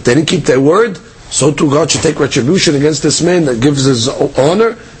Palaga, that they didn't keep their word. So too God should take retribution against this man that gives his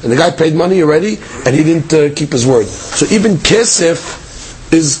honor, and the guy paid money already, and he didn't keep his word. So even kesef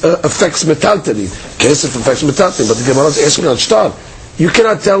affects metalteli. Kesef affects metalteli, but the Gemara is asking on shtar. You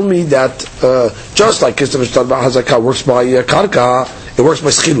cannot tell me that just like kesef shtar hazakah works by karka, it works by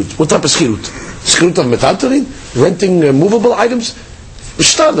schirut. What type of schirut? Schirut of metalteli? Renting movable items?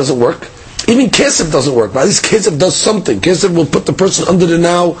 Shtar doesn't work. Even kesef doesn't work, but at least kesef does something. Kesef will put the person under the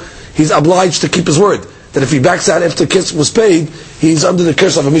now. He's obliged to keep his word. that if he backs out after the kiss was paid, he's under the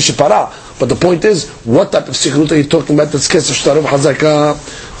curse of a mishipara. But the point is, what type of sichirut are you talking about? That's kiss of shtar of hazaka.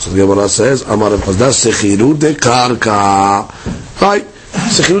 So the Gemara says, Amar Rav Chazda, sichirut de karka. Right?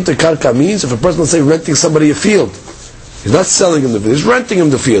 Sichirut de karka means if a person, let's say, renting somebody a field, he's not selling him the field, he's renting him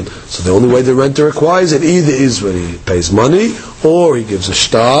the field. So the only way the renter acquires it either is when he pays money, or he gives a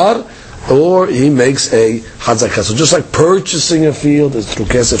shtar, or he makes a hazakah. So just like purchasing a field is through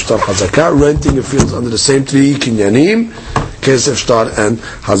kesef shtar hazakah, renting a field is under the same three kinyanim, kesef shtar and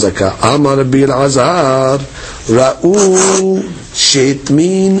hazakah. Amar Rabbi Elazar, ra'u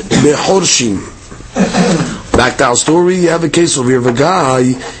shetmin behorshin. Back to our story, you have a case over here of a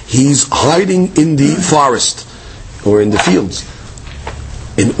guy, he's hiding in the forest, or in the fields,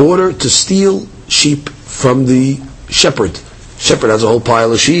 in order to steal sheep from the shepherd. Shepherd has a whole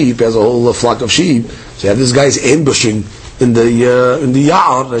pile of sheep, has a whole flock of sheep. So you have this guy's ambushing in the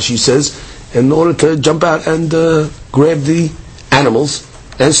ya'ar, as she says, in order to jump out and grab the animals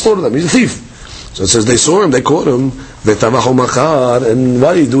and slaughter them. He's a thief. So it says they saw him, they caught him. And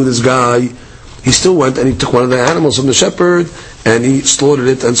what did he do, this guy? He still went and he took one of the animals from the shepherd and he slaughtered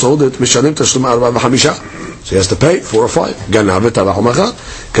it and sold it. So he has to pay 4 or 5.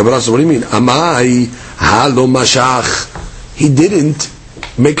 Kabbalah says, what do you mean? Amai halo mashach. He didn't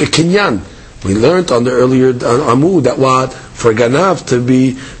make a kinyan. We learned on the earlier Amud that what? For a ganav to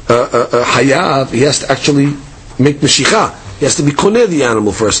be hayav, he has to actually make meshicha. He has to be koneh the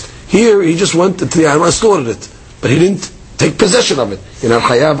animal first. Here, he just went to the animal and slaughtered it. But he didn't take possession of it. You're not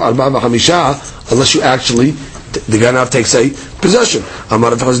hayav arba v'hamisha unless you actually, the ganav takes a possession.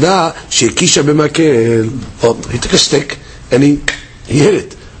 Amar Rav Chazda, she'kisha b'makel. Oh, he took a stick and he hit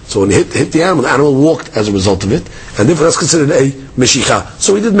it. So when he hit the animal walked as a result of it, and therefore that's considered a meshicha.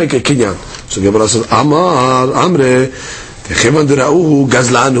 So he did make a kinyan. So Gemara says, Amar, Amre,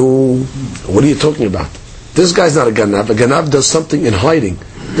 gazlanu. What are you talking about? This guy's not a ganav. A ganav does something in hiding.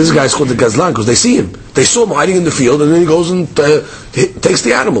 This guy's called the gazlan because they see him. They saw him hiding in the field, and then he goes and takes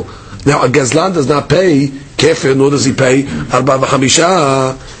the animal. Now a gazlan does not pay kefir, nor does he pay arba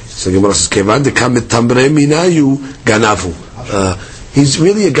v'chamisha. So Gemara says, Kevan de kamet tamre minayu ganavu. He's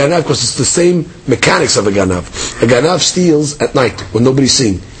really a ganav because it's the same mechanics of a ganav. A ganav steals at night when nobody's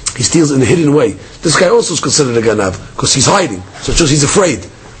seeing. He steals in a hidden way. This guy also is considered a ganav because he's hiding. So it shows he's afraid.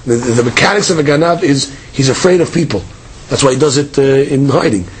 The mechanics of a ganav is he's afraid of people. That's why he does it in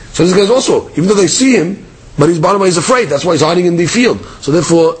hiding. So this guy's also, even though they see him, but he's he's afraid. That's why he's hiding in the field. So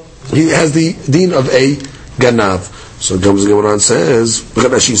therefore, he has the deen of a ganav. So comes the Gemara and says, look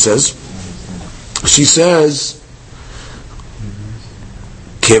at what she says. She says,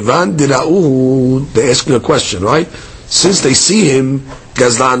 Kevan dira'uhu, they're asking a question, right? Since they see him,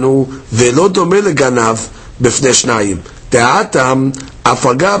 gazlanu, velo dome leganav b'fnei shnayim. De'atam,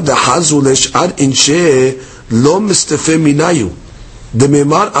 afagav de'hazu le'sh'ar inshe lo mistefe minayu.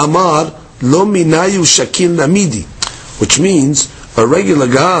 De'memar amar lo minayu shakil namidi. Which means, a regular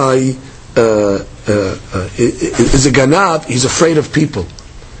guy is a ganav, he's afraid of people.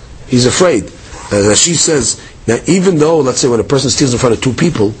 He's afraid. She says, now, even though, let's say, when a person steals in front of 2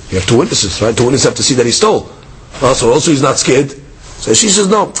 people, you have 2 witnesses, right? 2 witnesses have to see that he stole. So also he's not scared. So she says,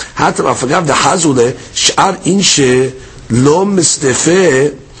 no. Hatam afagav dehazule sh'ar inshe lo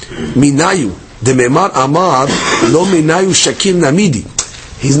mistefe minayu dememar amar lo minayu shakil namidi.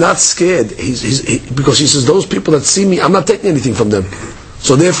 He's not scared. Because he says, those people that see me, I'm not taking anything from them.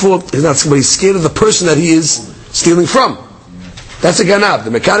 So therefore, he's not scared, but he's scared of the person that he is stealing from. That's a ganav.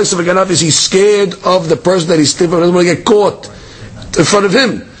 The mechanics of a ganav is he's scared of the person that he's stealing from. He doesn't want to get caught in front of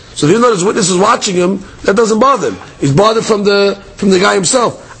him. So even though his witness is watching him, that doesn't bother him. He's bothered from the guy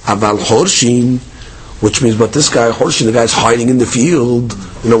himself. Aval horshin, which means, but this guy horshin, the guy's hiding in the field,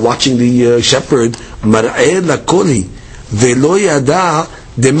 watching the shepherd. Mar'eh lakoli velo yada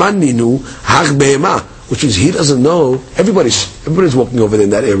demanninu hach behema, which means he doesn't know. Everybody's walking over there in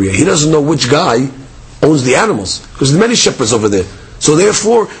that area. He doesn't know which guy owns the animals, because there's many shepherds over there. So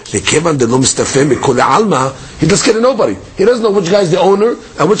therefore, he doesn't get to nobody. He doesn't know which guy's the owner,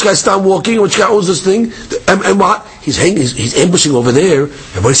 and which guy's still walking, and which guy owns this thing, and what? He's ambushing over there,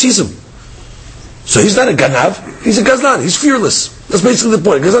 everybody sees him. So he's not a ganav, he's a gazlan, he's fearless. That's basically the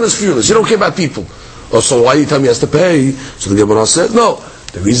point. Gazlan is fearless, you don't care about people. So why do you tell me he has to pay? So the Gemara said, no.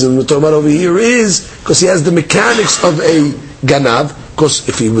 The reason we're talking about over here is because he has the mechanics of a ganav. Because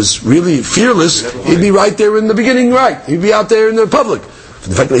if he was really fearless, he'd be right there in the beginning, right? He'd be out there in the public.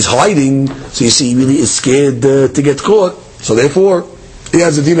 The fact that he's hiding, so you see, he really is scared to get caught. So therefore, he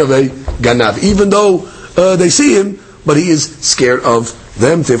has the deen of a ganav. Even though they see him, but he is scared of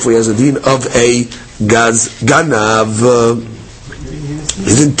them. Therefore, he has the deen of a ganav.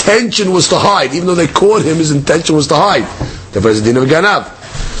 His intention was to hide. Even though they caught him, his intention was to hide. Therefore, it's a din of Ganav.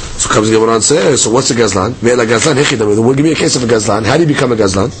 So comes the Gemara and says, so what's a Gazlan? We'll give me a case of a Gazlan. How do you become a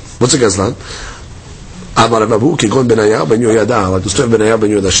Gazlan? What's a Gazlan? Amar Abu Kigon Benaya Ben Yoyada, like the story of Benaya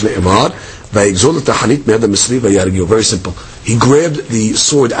Ben Yoyada Shneimar, Vayigzol Tahanit Me'ad Misri Vayargio. Very simple. He grabbed the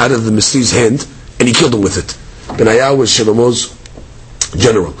sword out of the Misri's hand and he killed him with it. Benaya was Shlomo's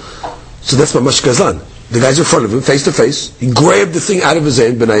general. So that's Mamash Gazlan. The guy's in front of him, face to face. He grabbed the thing out of his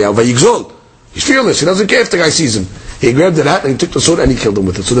hand, Benaya Vayigzol. He's fearless. He doesn't care if the guy sees him. He grabbed it out and he took the sword and he killed him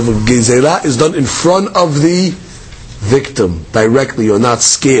with it. So the Gezerah is done in front of the victim directly. You're not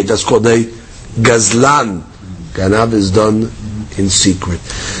scared. That's called a Gazlan. Ganav is done in secret.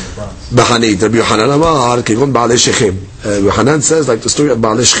 B'hanit, Rabbi Yochanan Amar, Kigon Ba'alei Shechem. Yochanan says, like the story of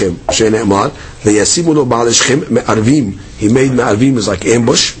Ba'alei Shechem, She'ene Amar, V'yasimu lo Ba'alei Shechem me'arvim. He made me'arvim is like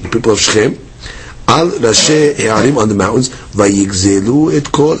ambush, the people of Shechem. Al Rashe E'arim on the mountains, V'yigzelu et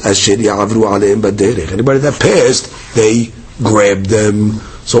kol asher ya'avru aleim b'derech. Anybody that passed, they grabbed them.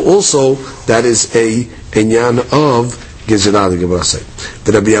 So also, that is a inyan of Gezerah, the Gemara say.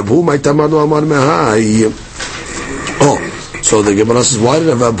 The Rabbi Abu Maitamadu Amar Mehai. So the Gemara says, why did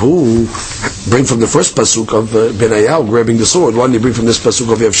Abu bring from the first pasuk of Benayah grabbing the sword? Why didn't he bring from this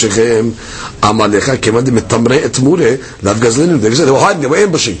pasuk of Yavshechem? Amar Lecha Kevad Mitamre Etmure Lav Gazlinu. They were hiding, they were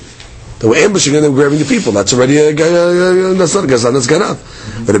ambushing. They were ambushing and they were grabbing the people. That's already that's not Gazlan, that's Ganav.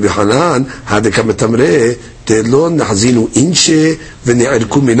 But Rabbi Hanan had to come Mitamre Telon Nahzinu Inche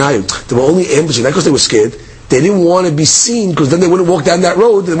V'ne'arku Minayim. They were only ambushing, not because they were scared. They didn't want to be seen because then they wouldn't walk down that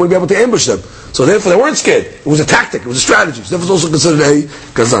road and they wouldn't be able to ambush them. So therefore they weren't scared. It was a tactic, it was a strategy. So therefore it was also considered a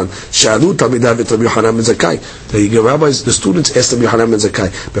Gazlan. Shalu Talmidav et Rabbi Yochanan ben Zakkai. The rabbis, the students asked Rabbi Yochanan ben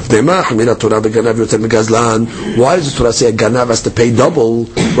Zakkai, why does the Torah say a Ganav has to pay double,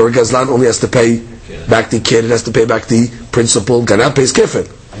 where a Gazlan only has to pay back the kid, it has to pay back the principal? Ganav pays kefir.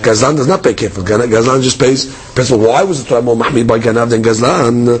 Gazlan does not pay kefir. Gazlan just pays principal. Why was the Torah more mahmid by Ganav than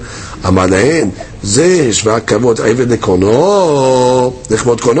Gazlan? Amalein ze ishva kavod aved lekono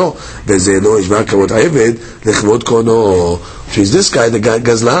lechvod kono veze lo ishva kavod aved lechvod kono. Which means this guy, the guy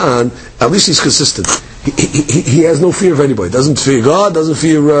Gazlan, at least he's consistent. He has no fear of anybody. Doesn't fear God. Doesn't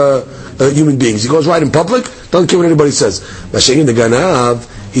fear human beings. He goes right in public. Doesn't care what anybody says. Masha'in the Ganav,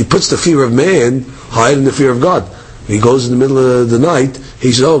 he puts the fear of man higher than the fear of God. He goes in the middle of the night,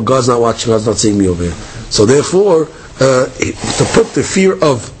 he says, oh, God's not watching, God's not seeing me over here. So therefore, to put the fear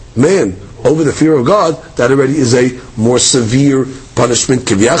of man over the fear of God, that already is a more severe punishment.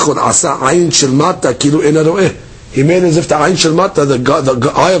 He made as if the Ayin Shel Mata,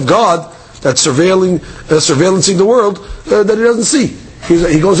 the eye of God, that's surveillancing the world, that he doesn't see.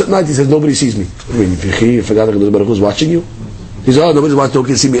 He goes at night, he says, nobody sees me. What do you mean, you forgot who's watching you? He says, oh, nobody's watching,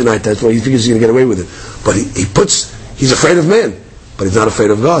 nobody can see me at night. That's why he thinks he's going to get away with it. But he's afraid of man, but he's not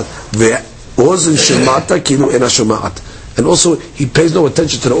afraid of God. And also, he pays no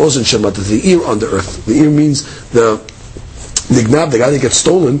attention to the ozen shemata, to the ear on the earth. The ear means the gnab, the guy that gets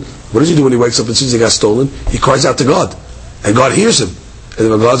stolen. What does he do when he wakes up and sees he got stolen? He cries out to God, and God hears him.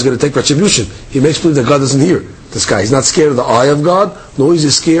 And then God's going to take retribution. He makes believe that God doesn't hear this guy. He's not scared of the eye of God, nor is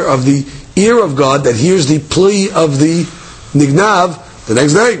he scared of the ear of God that hears the plea of the nignav the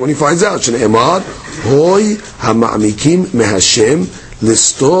next day when he finds out. Shneimar hoy hama'amikim mehashem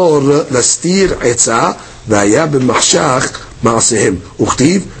lastir etza v'aya b'machshach ma'asehem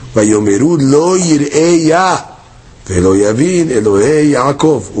uchtiv v'yomeru lo yir'eya ve'lo yavin Elohei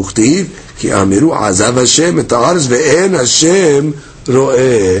Yaakov uchtiv ki amiru azav Hashem et ha'aretz ve'en Hashem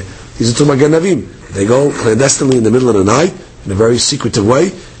ro'eh. These are two Ganavim. They go clandestinely in the middle of the night in a very secretive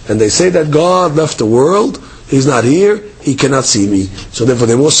way, and they say that God left the world. He's not here. He cannot see me. So therefore,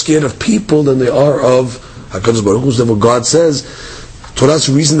 they're more scared of people than they are of HaKadosh Baruch Hu. Therefore, God says Torah's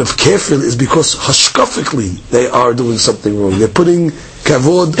reason of kefil is because hashkafically they are doing something wrong. They're putting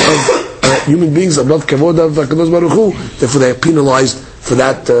kavod of human beings above kavod of HaKadosh Baruch Hu. Therefore, they are penalized for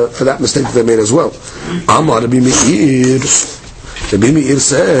that mistake that they made as well. Amar Rabbi Meir. Rabbi Meir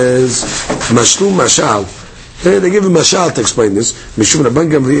says, Mashlu Mashal. They give him Mashal to explain this. Mishum Rabban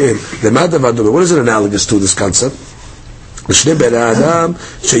Gamliel. The Madav Adonai. What is it analogous to, this concept? Two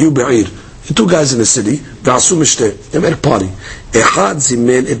guys in the city, they made a party.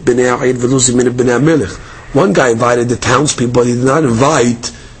 One guy invited the townspeople, but he did not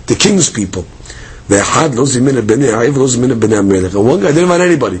invite the king's people. And one guy didn't invite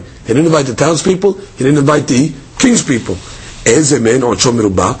anybody. He didn't invite the townspeople, he didn't invite the king's people.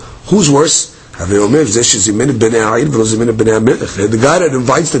 Who's worse? The guy that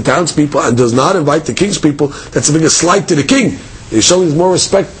invites the townspeople and does not invite the king's people, that's a bigger slight to the king. You're showing more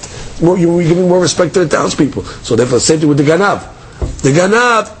respect, you're giving more respect to the townspeople. So therefore, same thing with the ganav. The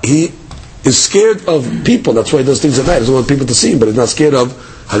Ganav, he is scared of people. That's why he does things at night. He doesn't want people to see him, but he's not scared of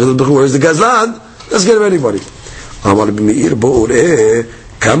HaKadosh Baruch Hu. Whereas the Gazlan, not scared of anybody.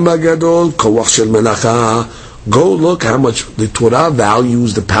 Kamma gadol koach shel melacha. Go look how much the Torah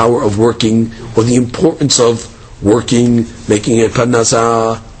values the power of working, or the importance of working, making a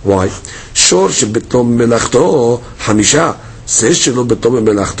parnasa. Why? Shor shebetom melachto hamisha, sesh shelo betom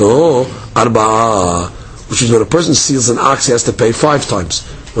melachto arba'a. Which is when a person steals an ox, he has to pay 5 times.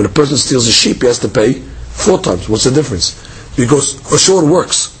 When a person steals a sheep, he has to pay 4 times. What's the difference? Because a shor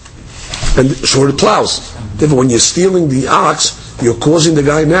works, and shor plows. Therefore, when you're stealing the ox, you're causing the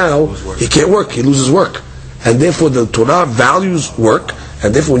guy now, he can't work, he loses work. And therefore the Torah values work,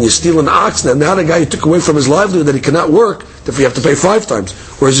 and therefore when you steal an ox, now the guy you took away from his livelihood that he cannot work, therefore you have to pay 5 times.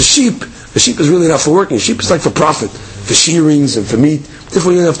 Whereas a sheep is really not for working. A sheep is like for profit, for shearings and for meat.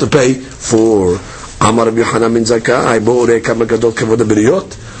 Therefore you don't have to pay for Amar Rabbi Yochanan min Zakkai, Bo'orei Kamma Gadol Kavod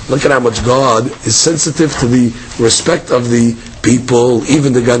HaBeriyot. Look at how much God is sensitive to the respect of the people,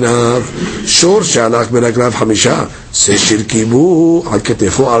 even the Ganav. Shor Shalach Beragrav Hamisha, Seshir Kibu Al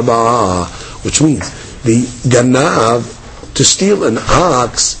Ketefo Arba'a. Which means, the Ganav, to steal an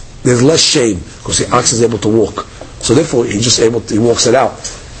ox, there's less shame, because the ox is able to walk. So therefore, he walks it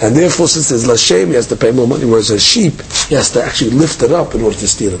out. And therefore, since there's less shame, he has to pay more money, whereas a sheep, he has to actually lift it up in order to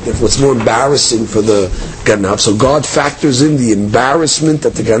steal it. Therefore, it's more embarrassing for the Ganav. So God factors in the embarrassment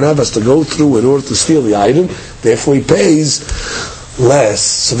that the Ganav has to go through in order to steal the item. Therefore, he pays less.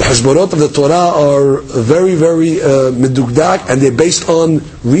 So the Hashbonot of the Torah are very, very medugdak, and they're based on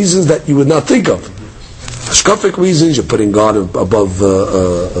reasons that you would not think of. Hashkafic reasons, you're putting God above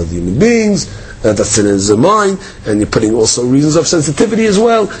the human beings, that's in his mind, and you're putting also reasons of sensitivity as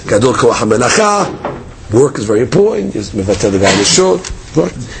well. Gadol koach hamelacha, work is very important. Just mevatel the guy in the shul.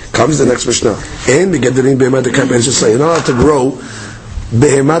 Comes the next Mishnah. And the gedarim behemah deka, you're not allowed to grow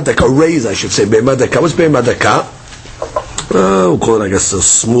behemah deka, raise, I should say behemah deka. What's behemah deka? We'll call it, I guess,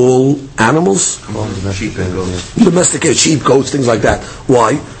 small animals. Domesticated sheep, goats, things like that.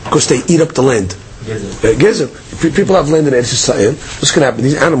 Why? Because they eat up the land. Gezer. People have land in Eretz Yisrael. What's going to happen?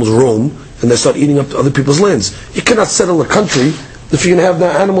 These animals roam, and they start eating up other people's lands. You cannot settle a country if you're going to have the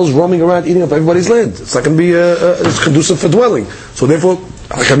animals roaming around eating up everybody's land. It's not going to be it's conducive for dwelling. So therefore,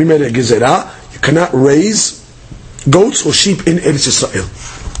 you cannot raise goats or sheep in Eretz Yisrael.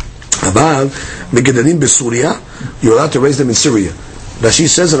 You're allowed to raise them in Syria. Rashi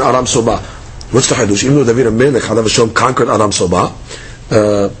says in Aram Soba. What's the Hadush? Even though David HaMelech, Hadav Hashem, conquered Aram Soba,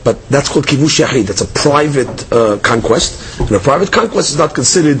 but that's called kivush yachid. That's a private conquest, and a private conquest is not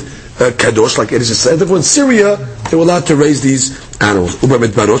considered kadosh like Eretz Yisrael. Therefore, in Syria, they were allowed to raise these animals. Okay,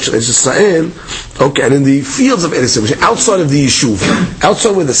 and in the fields of Eretz Yisrael, outside of the yishuv,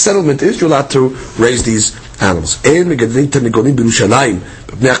 outside where the settlement is, you're allowed to raise these animals.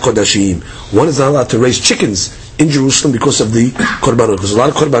 One is not allowed to raise chickens in Jerusalem because of the korbanot. There's a lot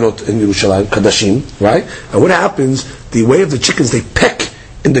of korbanot in Yerushalayim, kadashim, right? And what happens? The way of the chickens, they peck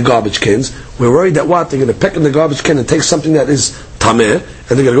in the garbage cans. We're worried that what? They're going to peck in the garbage can and take something that is tameh,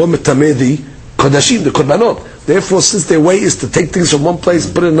 and they're going to go metameh the kodashim, the korbanot. Therefore, since their way is to take things from one place,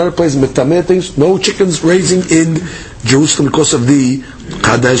 put it in another place, metameh things, no chickens raising in Jerusalem because of the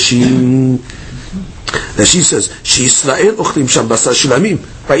kadashim. Now she says, "She Israel ochlim sham basar shilamim."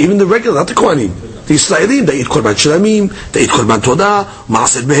 Right, even the regular, not the kohanim, the Israelim, they eat korban shilamim, they eat korban todah,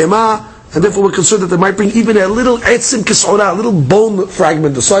 maaser behema. And therefore we're concerned that they might bring even a little etzim kis'ora, a little bone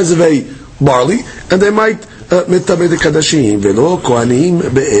fragment the size of a barley, and they might mitameh the kadashim. Velo kohanim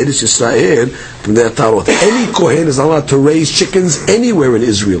be'eretz Yisrael from their tarot. Any kohen is not allowed to raise chickens anywhere in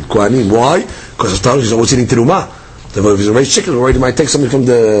Israel. Kohanim, why? Because the tarot is always eating terumah. If he's raised chickens, already might take something from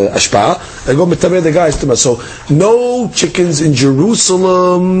the ashpa and go mitameh the guys to. So no chickens in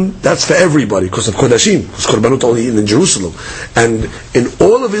Jerusalem. That's for everybody because of kodashim. Because korbanot only eaten in Jerusalem, and in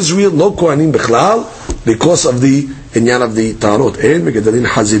all of Israel, no kohanim bechlal because of the inyan of the tarot. And megadalin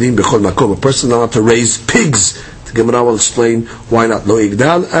hazirim bechol makom. A person is not allowed to raise pigs. The Gemara will explain why not. Lo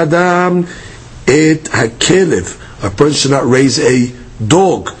igdal adam et hakelev. A person should not raise a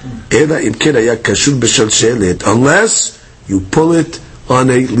dog. Unless you pull it on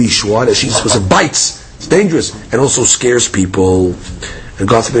a leash. Why? Because it bites. It's dangerous and also scares people. And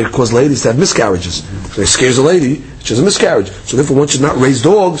God forbid it causes ladies to have miscarriages. If it scares a lady, she has a miscarriage. So therefore one should not raise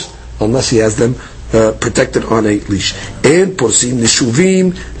dogs unless he has them protected on a leash. And porsim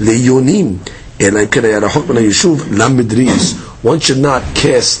nishuvim leyonim. One should not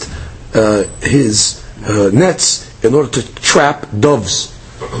cast his nets in order to trap doves,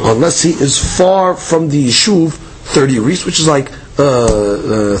 unless he is far from the yishuv 30 reis, which is like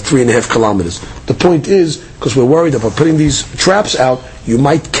 3.5 kilometers. The point is, because we're worried about putting these traps out, you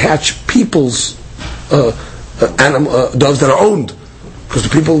might catch people's doves that are owned. Because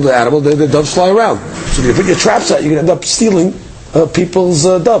the doves fly around. So if you put your traps out, you're going to end up stealing people's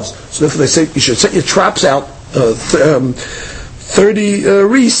doves. So therefore they say you should set your traps out 30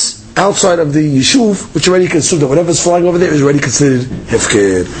 reis outside of the yishuv, which already considered, whatever's flying over there is already considered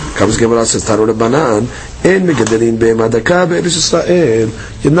hefker. Comes Gemara says, Tarot Banan, en megadelin be'madaka be'eretz Yisrael.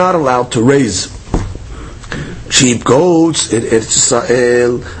 You're not allowed to raise sheep, goats in Eretz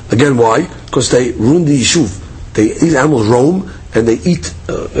Yisrael. Again, why? Because they ruin the yishuv. These animals roam and they eat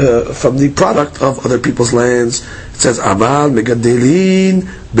from the product of other people's lands. It says, Aval megadelin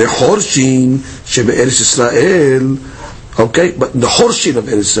be'chorshin shebe'eretz Yisrael. Okay, but the horshin of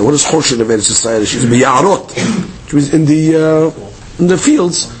Eretz Yisrael, what is horshin of Eretz Yisrael? She's biyarot, which means in the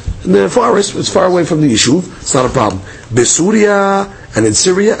fields, in the forest. It's far away from the yishuv. It's not a problem. Besuria and in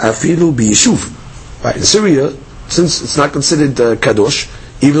Syria, afilu biyishuv. Right, in Syria, since it's not considered kadosh,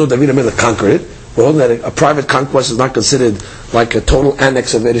 even though David HaMelech conquered it, we're holding that a private conquest is not considered like a total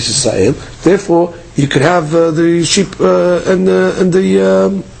annex of Eretz Yisrael. Therefore, you could have the sheep and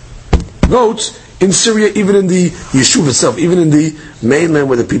the goats in Syria, even in the yeshuv itself, even in the mainland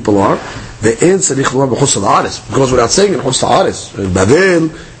where the people are. It goes without saying in Chutz Haaretz, in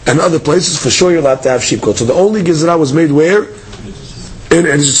Bavel, and other places, for sure you're allowed to have sheep goats. So the only gezerah was made where? In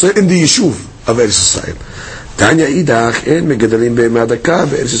the yeshuv of Eretz Yisrael. Tanya idach, en megedalim be'madaka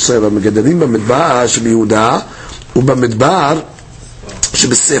be'Eretz Yisrael, megedalim b'midbar shebihuda, u'b'midbar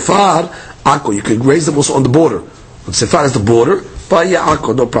sheb'sefar, Akko. You can raise them also on the border. When Sefar is the border,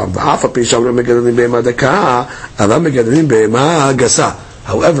 no problem.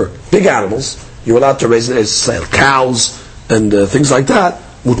 However, big animals, you're allowed to raise in Israel, cows and things like that.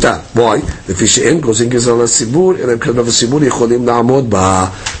 Mutar. Why?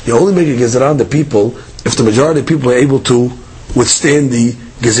 You only make a gezerah on the people if the majority of people are able to withstand the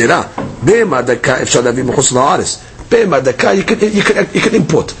gezerah. You can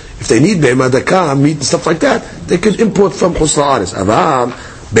import. If they need behema daka, meat and stuff like that, they can import from Chutz La'aretz. Aval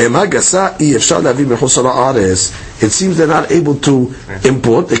behema gasa efshar lavi mechutz la'aretz. It seems they're not able to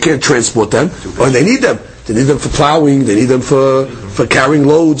import. They can't transport them, or they need them. They need them for plowing. They need them for carrying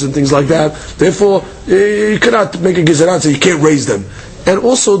loads and things like that. Therefore, you cannot make a gezerah, so you can't raise them. And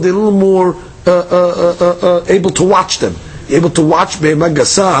also, they're a little more able to watch them. Able to watch behema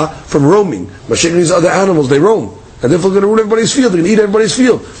gasa from roaming. Mashik, these other animals, they roam. And therefore they're going to ruin everybody's field, they're going to eat everybody's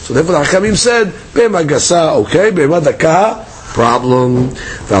field. So therefore the Hakamim said, Behema Gasa, okay, Behema Daka, problem.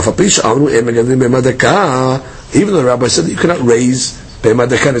 Even though the rabbi said that you cannot raise Behema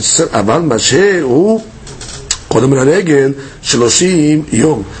Daka, it said, Aval Mashe'u, Kodem Regel, Shaloshim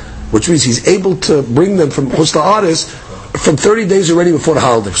Yom, which means he's able to bring them from Chutz La'aretz from 30 days already before the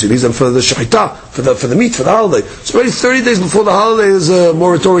holiday. So he needs them for the shechita, for the meat, for the holiday. So already 30 days before the holiday is a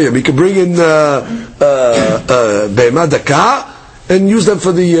moratorium. He can bring in behema daka and use them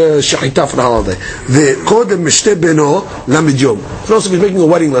for the shechita for the holiday. The kodem mishteh beno lamid yom. And also if he's making a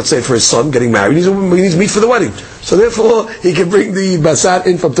wedding, let's say for his son getting married, he needs meat for the wedding. So therefore he can bring the basar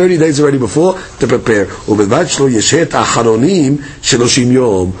in from 30 days already before to prepare. But as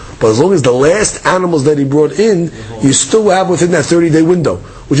long as the last animals that he brought in, you still have within that 30-day window.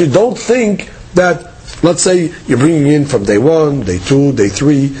 Which you don't think that, let's say you're bringing in from day 1, day 2, day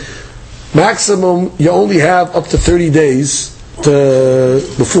 3, maximum you only have up to 30 days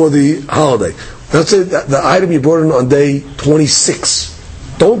before the holiday. Let's say that the item you brought in on day 26.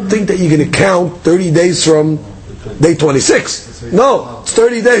 Don't think that you're going to count 30 days from day 26. No, it's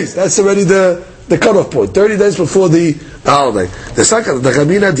 30 days. That's already the cutoff point. 30 days before the holiday. The second, the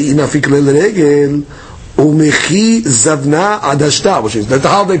Rabina di inafik le'regel umechi zavna adashta, which is that the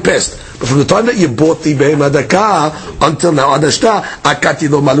holiday passed. But from the time that you bought the behema daka until now adashta akati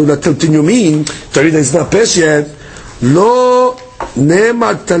lo malula tiltin yumin, 30 days not passed yet. Lo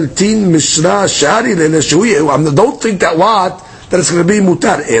nema taltin mishra shari le'neshui. Don't think that that it's going to be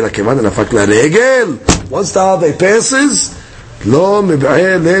mutar. Once the holiday passes, you're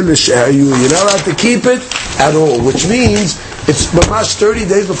not allowed to keep it at all, which means it's mamash 30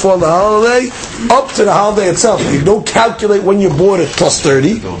 days before the holiday, up to the holiday itself. You don't calculate when you bought it plus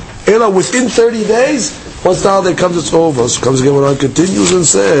 30. Within 30 days, once the holiday comes, it's over. So comes again, when continues and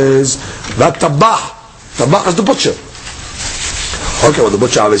says, that tabah is the butcher. Okay, well the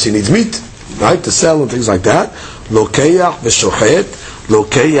butcher obviously needs meat, right, to sell and things like that. Lokeach v'shohet,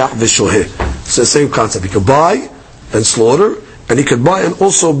 lokeach v'shohet. It's the same concept. You can buy and slaughter, and he could buy and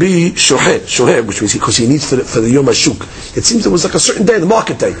also be shoheh, which means because he needs for the Yom HaShuk. It seems it was like a certain day, the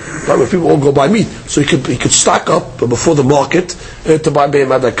market day, right, where people all go buy meat. So he could stock up before the market to buy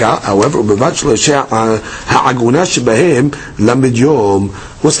behemah dakah. However, what's the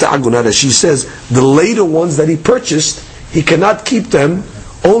aguna that she says? The later ones that he purchased, he cannot keep them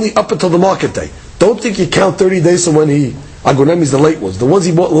only up until the market day. Don't think you count 30 days from when aguna means the late ones. The ones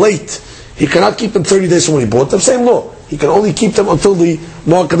he bought late, he cannot keep them 30 days from when he bought them. Same law. He can only keep them until the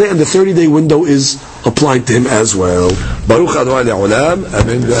market day, and the 30-day window is applied to him as well. Baruch Adonai Le'olam.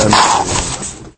 Amen.